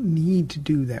 But you don't need to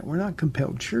do that. We're not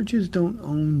compelled. Churches don't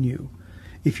own you.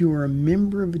 If you are a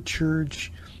member of a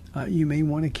church, you may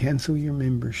want to cancel your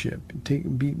membership.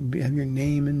 Have your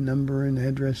name and number and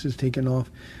addresses taken off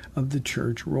of the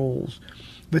church rolls.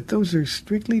 But those are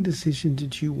strictly decisions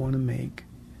that you want to make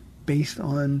based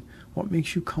on what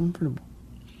makes you comfortable.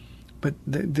 But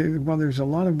while there's a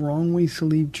lot of wrong ways to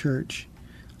leave church,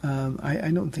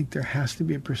 I don't think there has to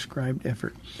be a prescribed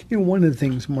effort. One of the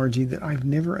things, Margie, that I've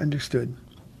never understood,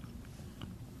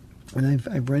 and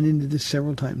I've run into this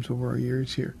several times over our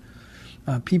years here,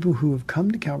 people who have come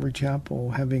to Calvary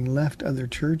Chapel having left other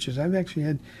churches. I've actually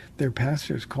had their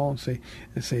pastors call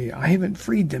and say, I haven't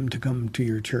freed them to come to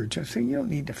your church. I say, you don't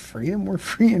need to free them. We're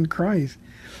free in Christ.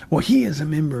 Well, he is a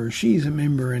member, she's a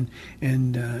member, and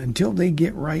until they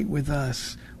get right with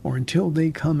us, or until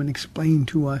they come and explain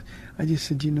to us, I just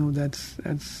said,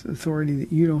 that's authority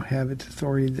that you don't have. It's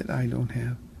authority that I don't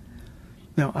have.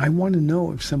 Now, I want to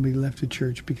know if somebody left a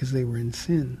church because they were in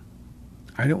sin.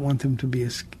 I don't want them to be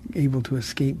able to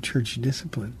escape church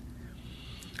discipline.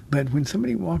 But when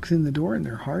somebody walks in the door and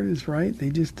their heart is right,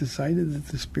 they just decided that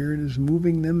the Spirit is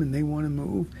moving them and they want to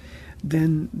move,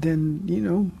 then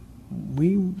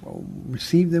we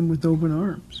receive them with open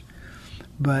arms.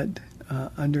 But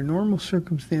under normal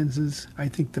circumstances, I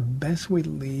think the best way to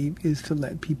leave is to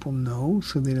let people know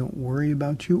so they don't worry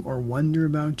about you or wonder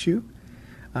about you.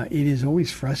 It is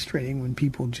always frustrating when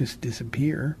people just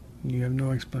disappear. You have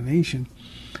no explanation.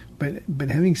 But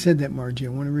having said that, Margie, I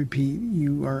want to repeat,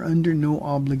 you are under no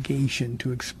obligation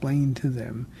to explain to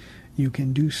them. You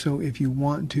can do so if you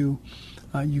want to.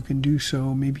 You can do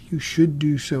so. Maybe you should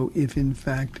do so if, in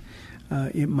fact,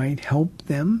 it might help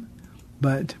them.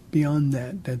 But beyond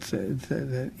that, that's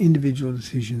an individual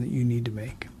decision that you need to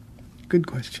make. Good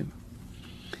question.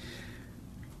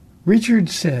 Richard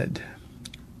said,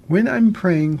 when I'm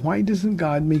praying, why doesn't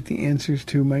God make the answers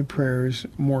to my prayers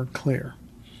more clear?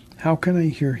 How can I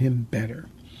hear him better?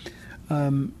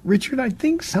 Richard, I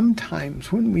think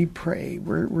sometimes when we pray,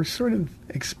 we're sort of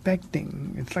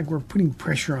expecting, it's like we're putting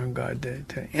pressure on God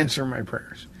to answer my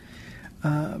prayers.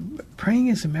 Praying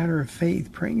is a matter of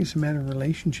faith. Praying is a matter of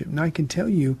relationship. Now, I can tell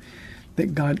you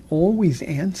that God always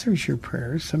answers your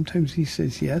prayers. Sometimes he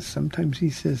says yes, sometimes he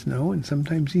says no, and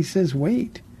sometimes he says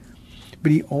wait.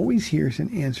 But he always hears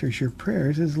and answers your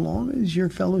prayers as long as your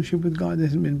fellowship with God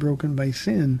hasn't been broken by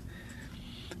sin.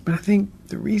 But I think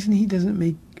the reason he doesn't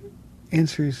make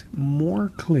answers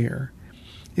more clear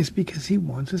is because he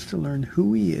wants us to learn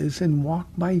who he is and walk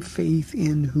by faith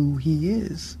in who he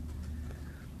is.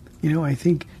 I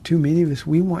think too many of us,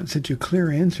 we want such a clear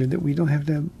answer that we don't have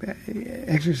to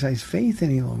exercise faith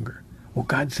any longer. Well,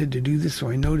 God said to do this, so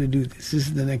I know to do this. This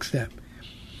is the next step.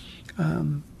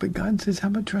 But God says, how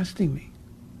about trusting me?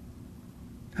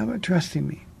 How about trusting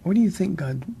me? What do you think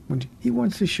God wants? He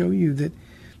wants to show you that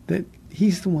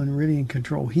he's the one really in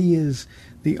control. He is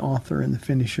the author and the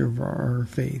finisher of our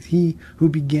faith. He who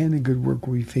began a good work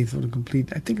will be faithful to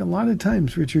complete. I think a lot of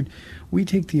times, Richard, we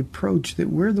take the approach that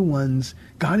we're the ones,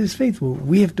 God is faithful.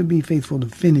 We have to be faithful to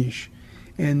finish.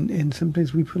 And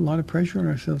sometimes we put a lot of pressure on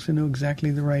ourselves to know exactly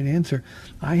the right answer.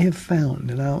 I have found,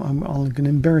 and I'm going to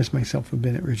embarrass myself a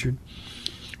bit, Richard.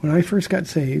 When I first got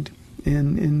saved,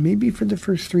 and maybe for the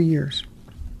first 3 years,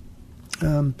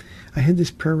 I had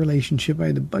this prayer relationship. I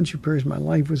had a bunch of prayers. My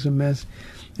life was a mess.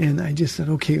 And I just said,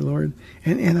 okay, Lord.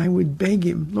 And I would beg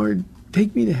him, Lord,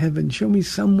 take me to heaven. Show me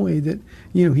some way that,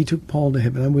 he took Paul to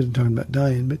heaven. I wasn't talking about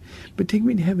dying, but take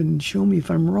me to heaven and show me if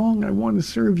I'm wrong. I want to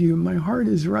serve you. And my heart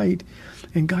is right.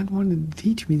 And God wanted to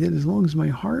teach me that as long as my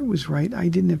heart was right, I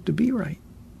didn't have to be right.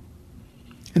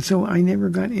 And so I never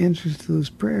got answers to those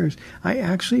prayers. I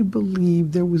actually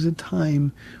believe there was a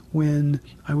time when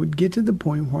I would get to the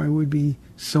point where I would be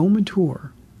so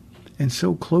mature and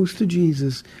so close to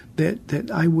Jesus that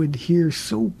I would hear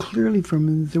so clearly from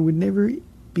him that there would never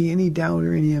be any doubt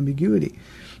or any ambiguity.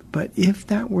 But if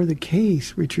that were the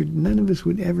case, Richard, none of us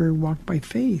would ever walk by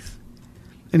faith.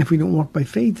 And if we don't walk by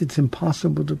faith, it's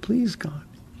impossible to please God.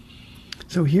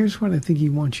 So here's what I think he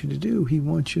wants you to do. He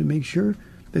wants you to make sure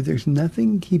that there's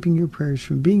nothing keeping your prayers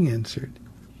from being answered.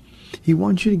 He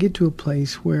wants you to get to a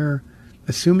place where,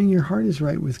 assuming your heart is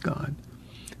right with God,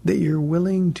 that you're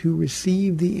willing to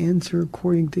receive the answer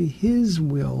according to his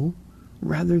will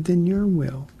rather than your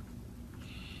will.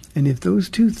 And if those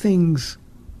two things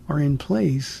are in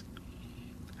place,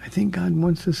 I think God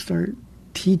wants to start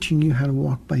teaching you how to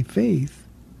walk by faith.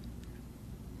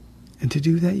 And to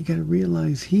do that, you got to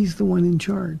realize he's the one in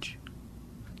charge.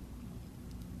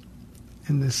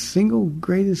 And the single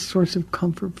greatest source of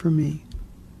comfort for me,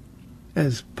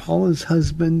 as Paula's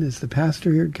husband, as the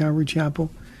pastor here at Calvary Chapel,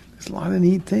 there's a lot of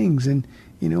neat things and,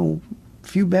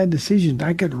 few bad decisions.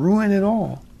 I could ruin it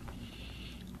all.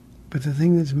 But the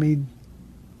thing that's made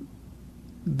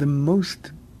the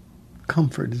most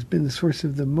comfort, has been the source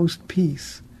of the most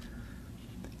peace,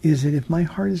 is that if my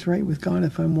heart is right with God,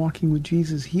 if I'm walking with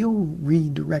Jesus, He'll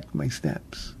redirect my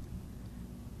steps.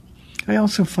 I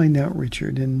also find out,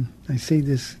 Richard, and I say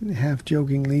this half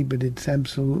jokingly, but it's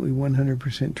absolutely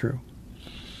 100% true.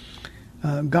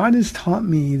 God has taught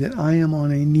me that I am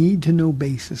on a need-to-know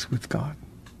basis with God.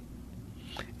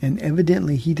 And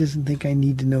evidently, He doesn't think I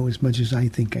need to know as much as I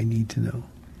think I need to know.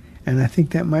 And I think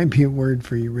that might be a word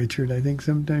for you, Richard. I think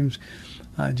sometimes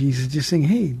Jesus is just saying,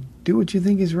 hey, do what you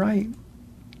think is right.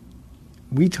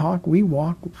 We talk, we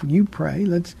walk, you pray.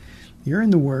 You're in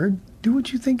the Word. Do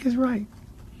what you think is right.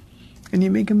 And you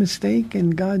make a mistake,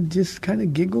 and God just kind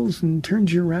of giggles and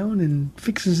turns you around and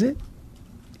fixes it.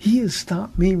 He has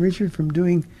stopped me, Richard, from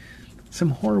doing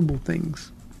some horrible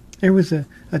things. There was a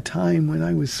time when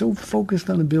I was so focused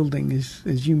on a building,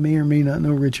 as you may or may not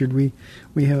know, Richard, we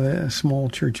have a small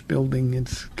church building.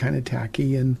 It's kind of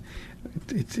tacky, and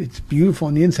it's beautiful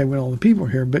on the inside when all the people are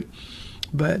here. But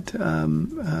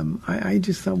I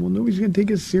just thought, well, nobody's going to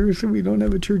take us seriously. We don't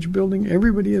have a church building.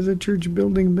 Everybody has a church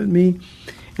building but me.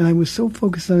 And I was so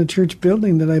focused on a church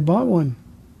building that I bought one.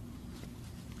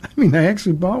 I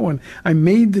actually bought one. I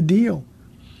made the deal.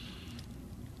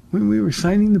 When we were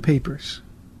signing the papers,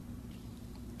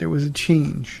 there was a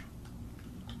change.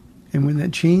 And when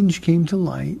that change came to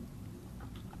light,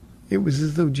 it was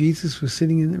as though Jesus was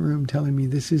sitting in the room telling me,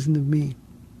 this isn't of me.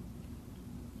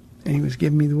 And He was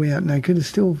giving me the way out. And I could have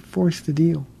still forced the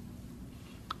deal.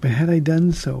 But had I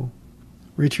done so,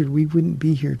 Richard, we wouldn't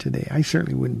be here today. I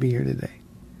certainly wouldn't be here today.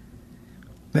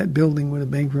 That building would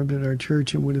have bankrupted our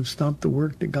church and would have stopped the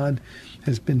work that God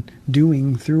has been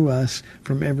doing through us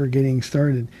from ever getting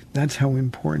started. That's how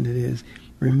important it is.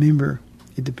 Remember,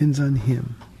 it depends on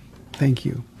Him. Thank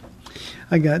you.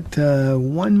 I got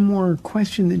one more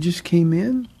question that just came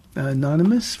in,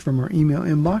 anonymous, from our email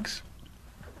inbox.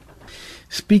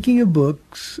 Speaking of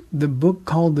books, the book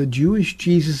called The Jewish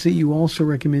Jesus that you also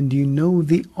recommend, do you know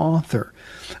the author?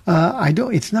 I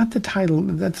don't. It's not the title.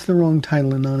 That's the wrong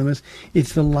title, anonymous.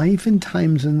 It's The Life and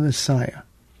Times of the Messiah.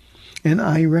 And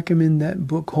I recommend that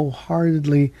book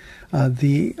wholeheartedly.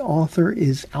 The author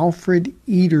is Alfred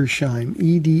Edersheim,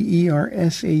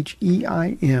 Edersheim.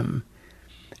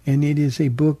 And it is a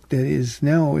book that is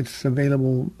now, it's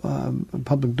available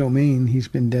public domain. He's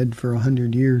been dead for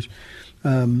 100 years.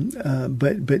 But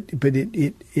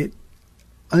it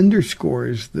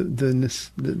underscores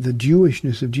the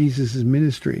Jewishness of Jesus'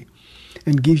 ministry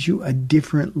and gives you a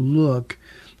different look.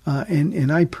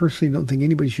 And I personally don't think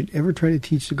anybody should ever try to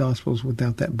teach the Gospels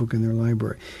without that book in their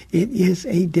library. It is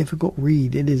a difficult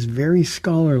read. It is very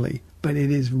scholarly, but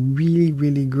it is really,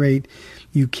 really great.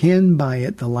 You can buy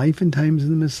it, The Life and Times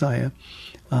of the Messiah.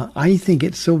 I think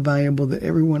it's so valuable that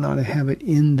everyone ought to have it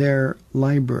in their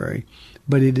library.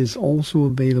 But it is also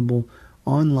available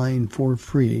online for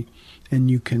free, and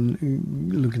you can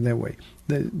look at it that way.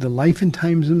 The Life and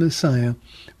Times of the Messiah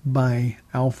by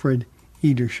Alfred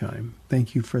Edersheim.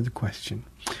 Thank you for the question.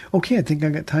 Okay, I think I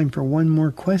got time for one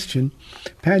more question.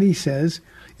 Patty says,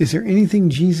 is there anything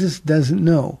Jesus doesn't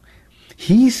know?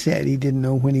 He said He didn't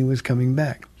know when He was coming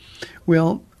back.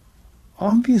 Well,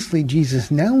 obviously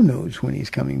Jesus now knows when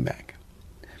He's coming back.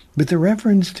 But the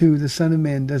reference to the Son of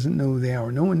Man doesn't know the hour.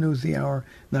 No one knows the hour,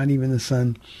 not even the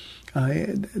Son.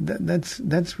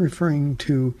 That's referring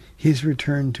to His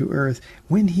return to earth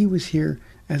when He was here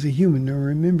as a human. Now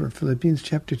remember, Philippians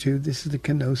chapter 2, this is the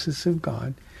kenosis of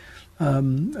God.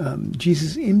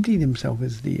 Jesus emptied Himself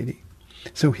as deity.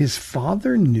 So His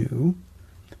Father knew,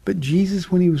 but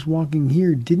Jesus, when He was walking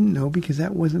here, didn't know because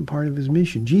that wasn't part of His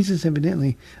mission. Jesus,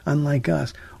 evidently, unlike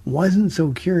us, wasn't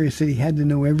so curious that He had to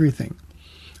know everything.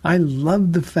 I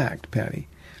love the fact, Patty,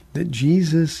 that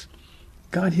Jesus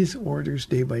got His orders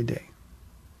day by day.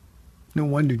 No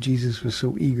wonder Jesus was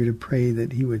so eager to pray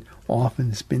that He would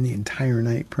often spend the entire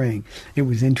night praying. It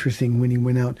was interesting when He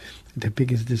went out to pick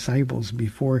His disciples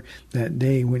before that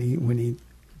day when he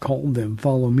called them,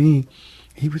 follow me,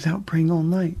 He was out praying all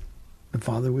night. The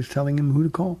Father was telling Him who to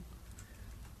call.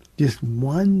 Just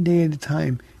one day at a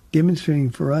time, demonstrating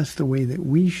for us the way that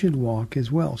we should walk as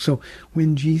well. So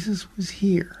when Jesus was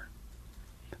here,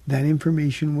 that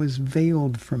information was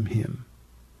veiled from Him.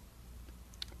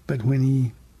 But when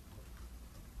He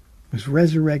was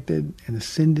resurrected and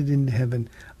ascended into heaven.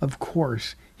 Of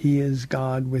course, he is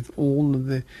God with all of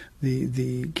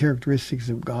the characteristics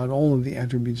of God, all of the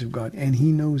attributes of God. And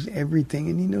he knows everything,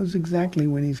 and he knows exactly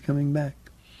when he's coming back.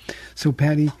 So,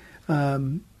 Patty,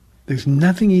 there's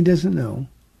nothing he doesn't know,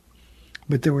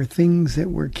 but there were things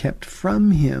that were kept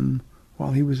from him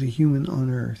while he was a human on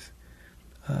earth.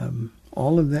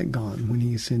 All of that gone when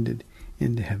he ascended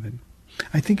into heaven.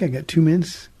 I think I got 2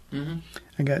 minutes. Mm-hmm.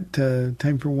 I got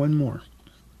time for one more.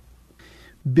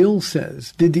 Bill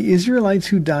says, did the Israelites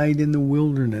who died in the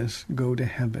wilderness go to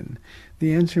heaven?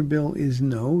 The answer, Bill, is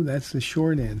no. That's the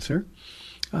short answer.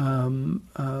 But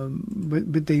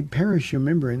they perish,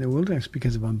 remember, in the wilderness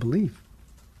because of unbelief.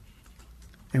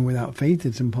 And without faith,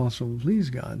 it's impossible to please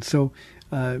God. So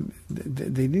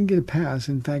they didn't get a pass.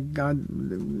 In fact, God,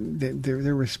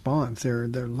 their response, their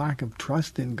lack of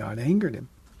trust in God angered him.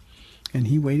 And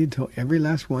he waited till every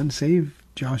last one, save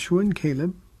Joshua and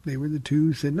Caleb. They were the two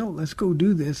who said, no, let's go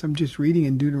do this. I'm just reading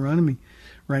in Deuteronomy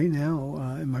right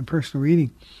now in my personal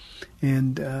reading.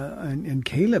 And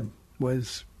Caleb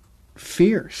was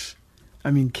fierce.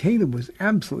 I mean, Caleb was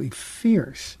absolutely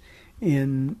fierce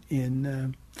in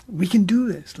we can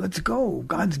do this. Let's go.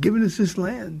 God's given us this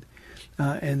land.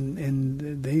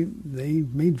 And they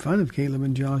made fun of Caleb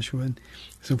and Joshua. And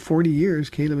so 40 years,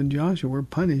 Caleb and Joshua were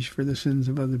punished for the sins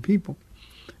of other people.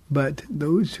 But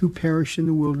those who perished in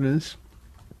the wilderness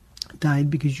died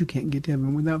because you can't get to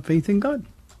heaven without faith in God.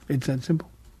 It's that simple.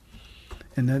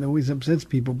 And that always upsets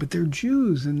people. But they're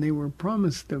Jews, and they were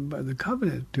promised by the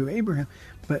covenant to Abraham.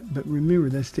 But remember,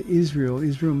 that's to Israel.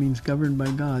 Israel means governed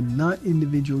by God, not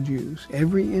individual Jews.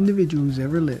 Every individual who's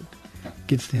ever lived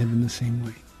gets to heaven the same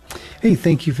way. Hey,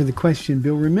 thank you for the question,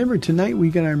 Bill. Remember, tonight we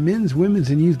got our men's, women's,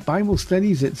 and youth Bible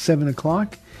studies at 7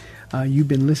 o'clock. You've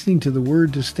been listening to the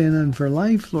Word to Stand On for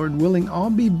Life. Lord willing, I'll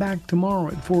be back tomorrow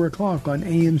at 4 o'clock on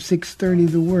AM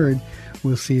 630 The Word.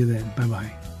 We'll see you then.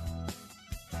 Bye-bye.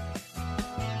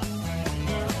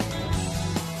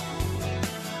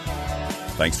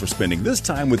 Thanks for spending this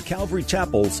time with Calvary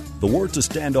Chapel's The Word to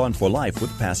Stand On for Life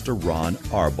with Pastor Ron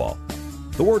Arbaugh.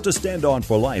 The Word to Stand On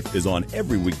for Life is on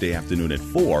every weekday afternoon at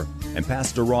 4, and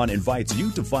Pastor Ron invites you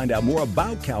to find out more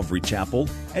about Calvary Chapel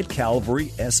at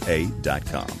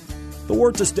calvarysa.com. The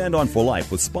Word to Stand On for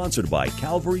Life was sponsored by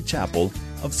Calvary Chapel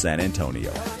of San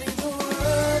Antonio.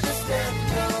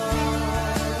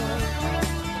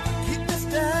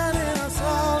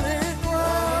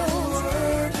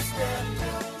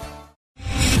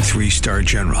 Three-star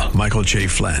General Michael J.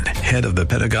 Flynn, head of the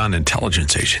Pentagon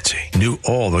Intelligence Agency, knew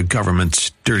all the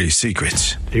government's dirty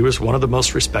secrets. He was one of the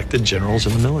most respected generals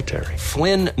in the military.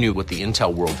 Flynn knew what the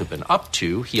intel world had been up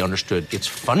to. He understood its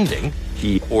funding.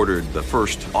 He ordered the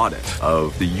first audit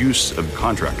of the use of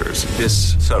contractors.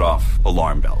 This set off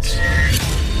alarm bells.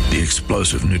 The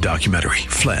explosive new documentary,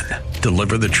 Flynn,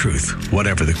 Deliver the Truth,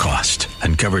 Whatever the Cost,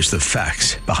 uncovers the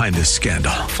facts behind this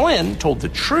scandal. Flynn told the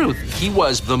truth. He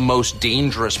was the most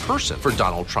dangerous person for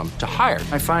Donald Trump to hire.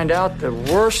 I find out the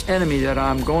worst enemy that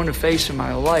I'm going to face in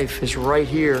my life is right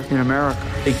here in America.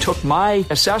 They took my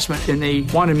assessment and they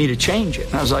wanted me to change it.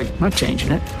 And I was like, I'm not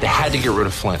changing it. They had to get rid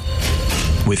of Flynn.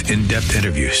 With in-depth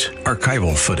interviews,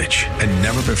 archival footage, and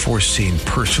never-before-seen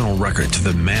personal records of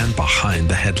the man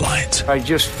behind the headlines. I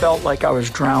just felt like I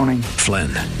was drowning. Flynn,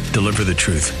 Deliver the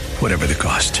Truth, Whatever the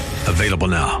Cost. Available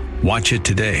now. Watch it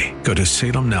today. Go to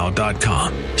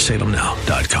salemnow.com.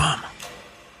 salemnow.com.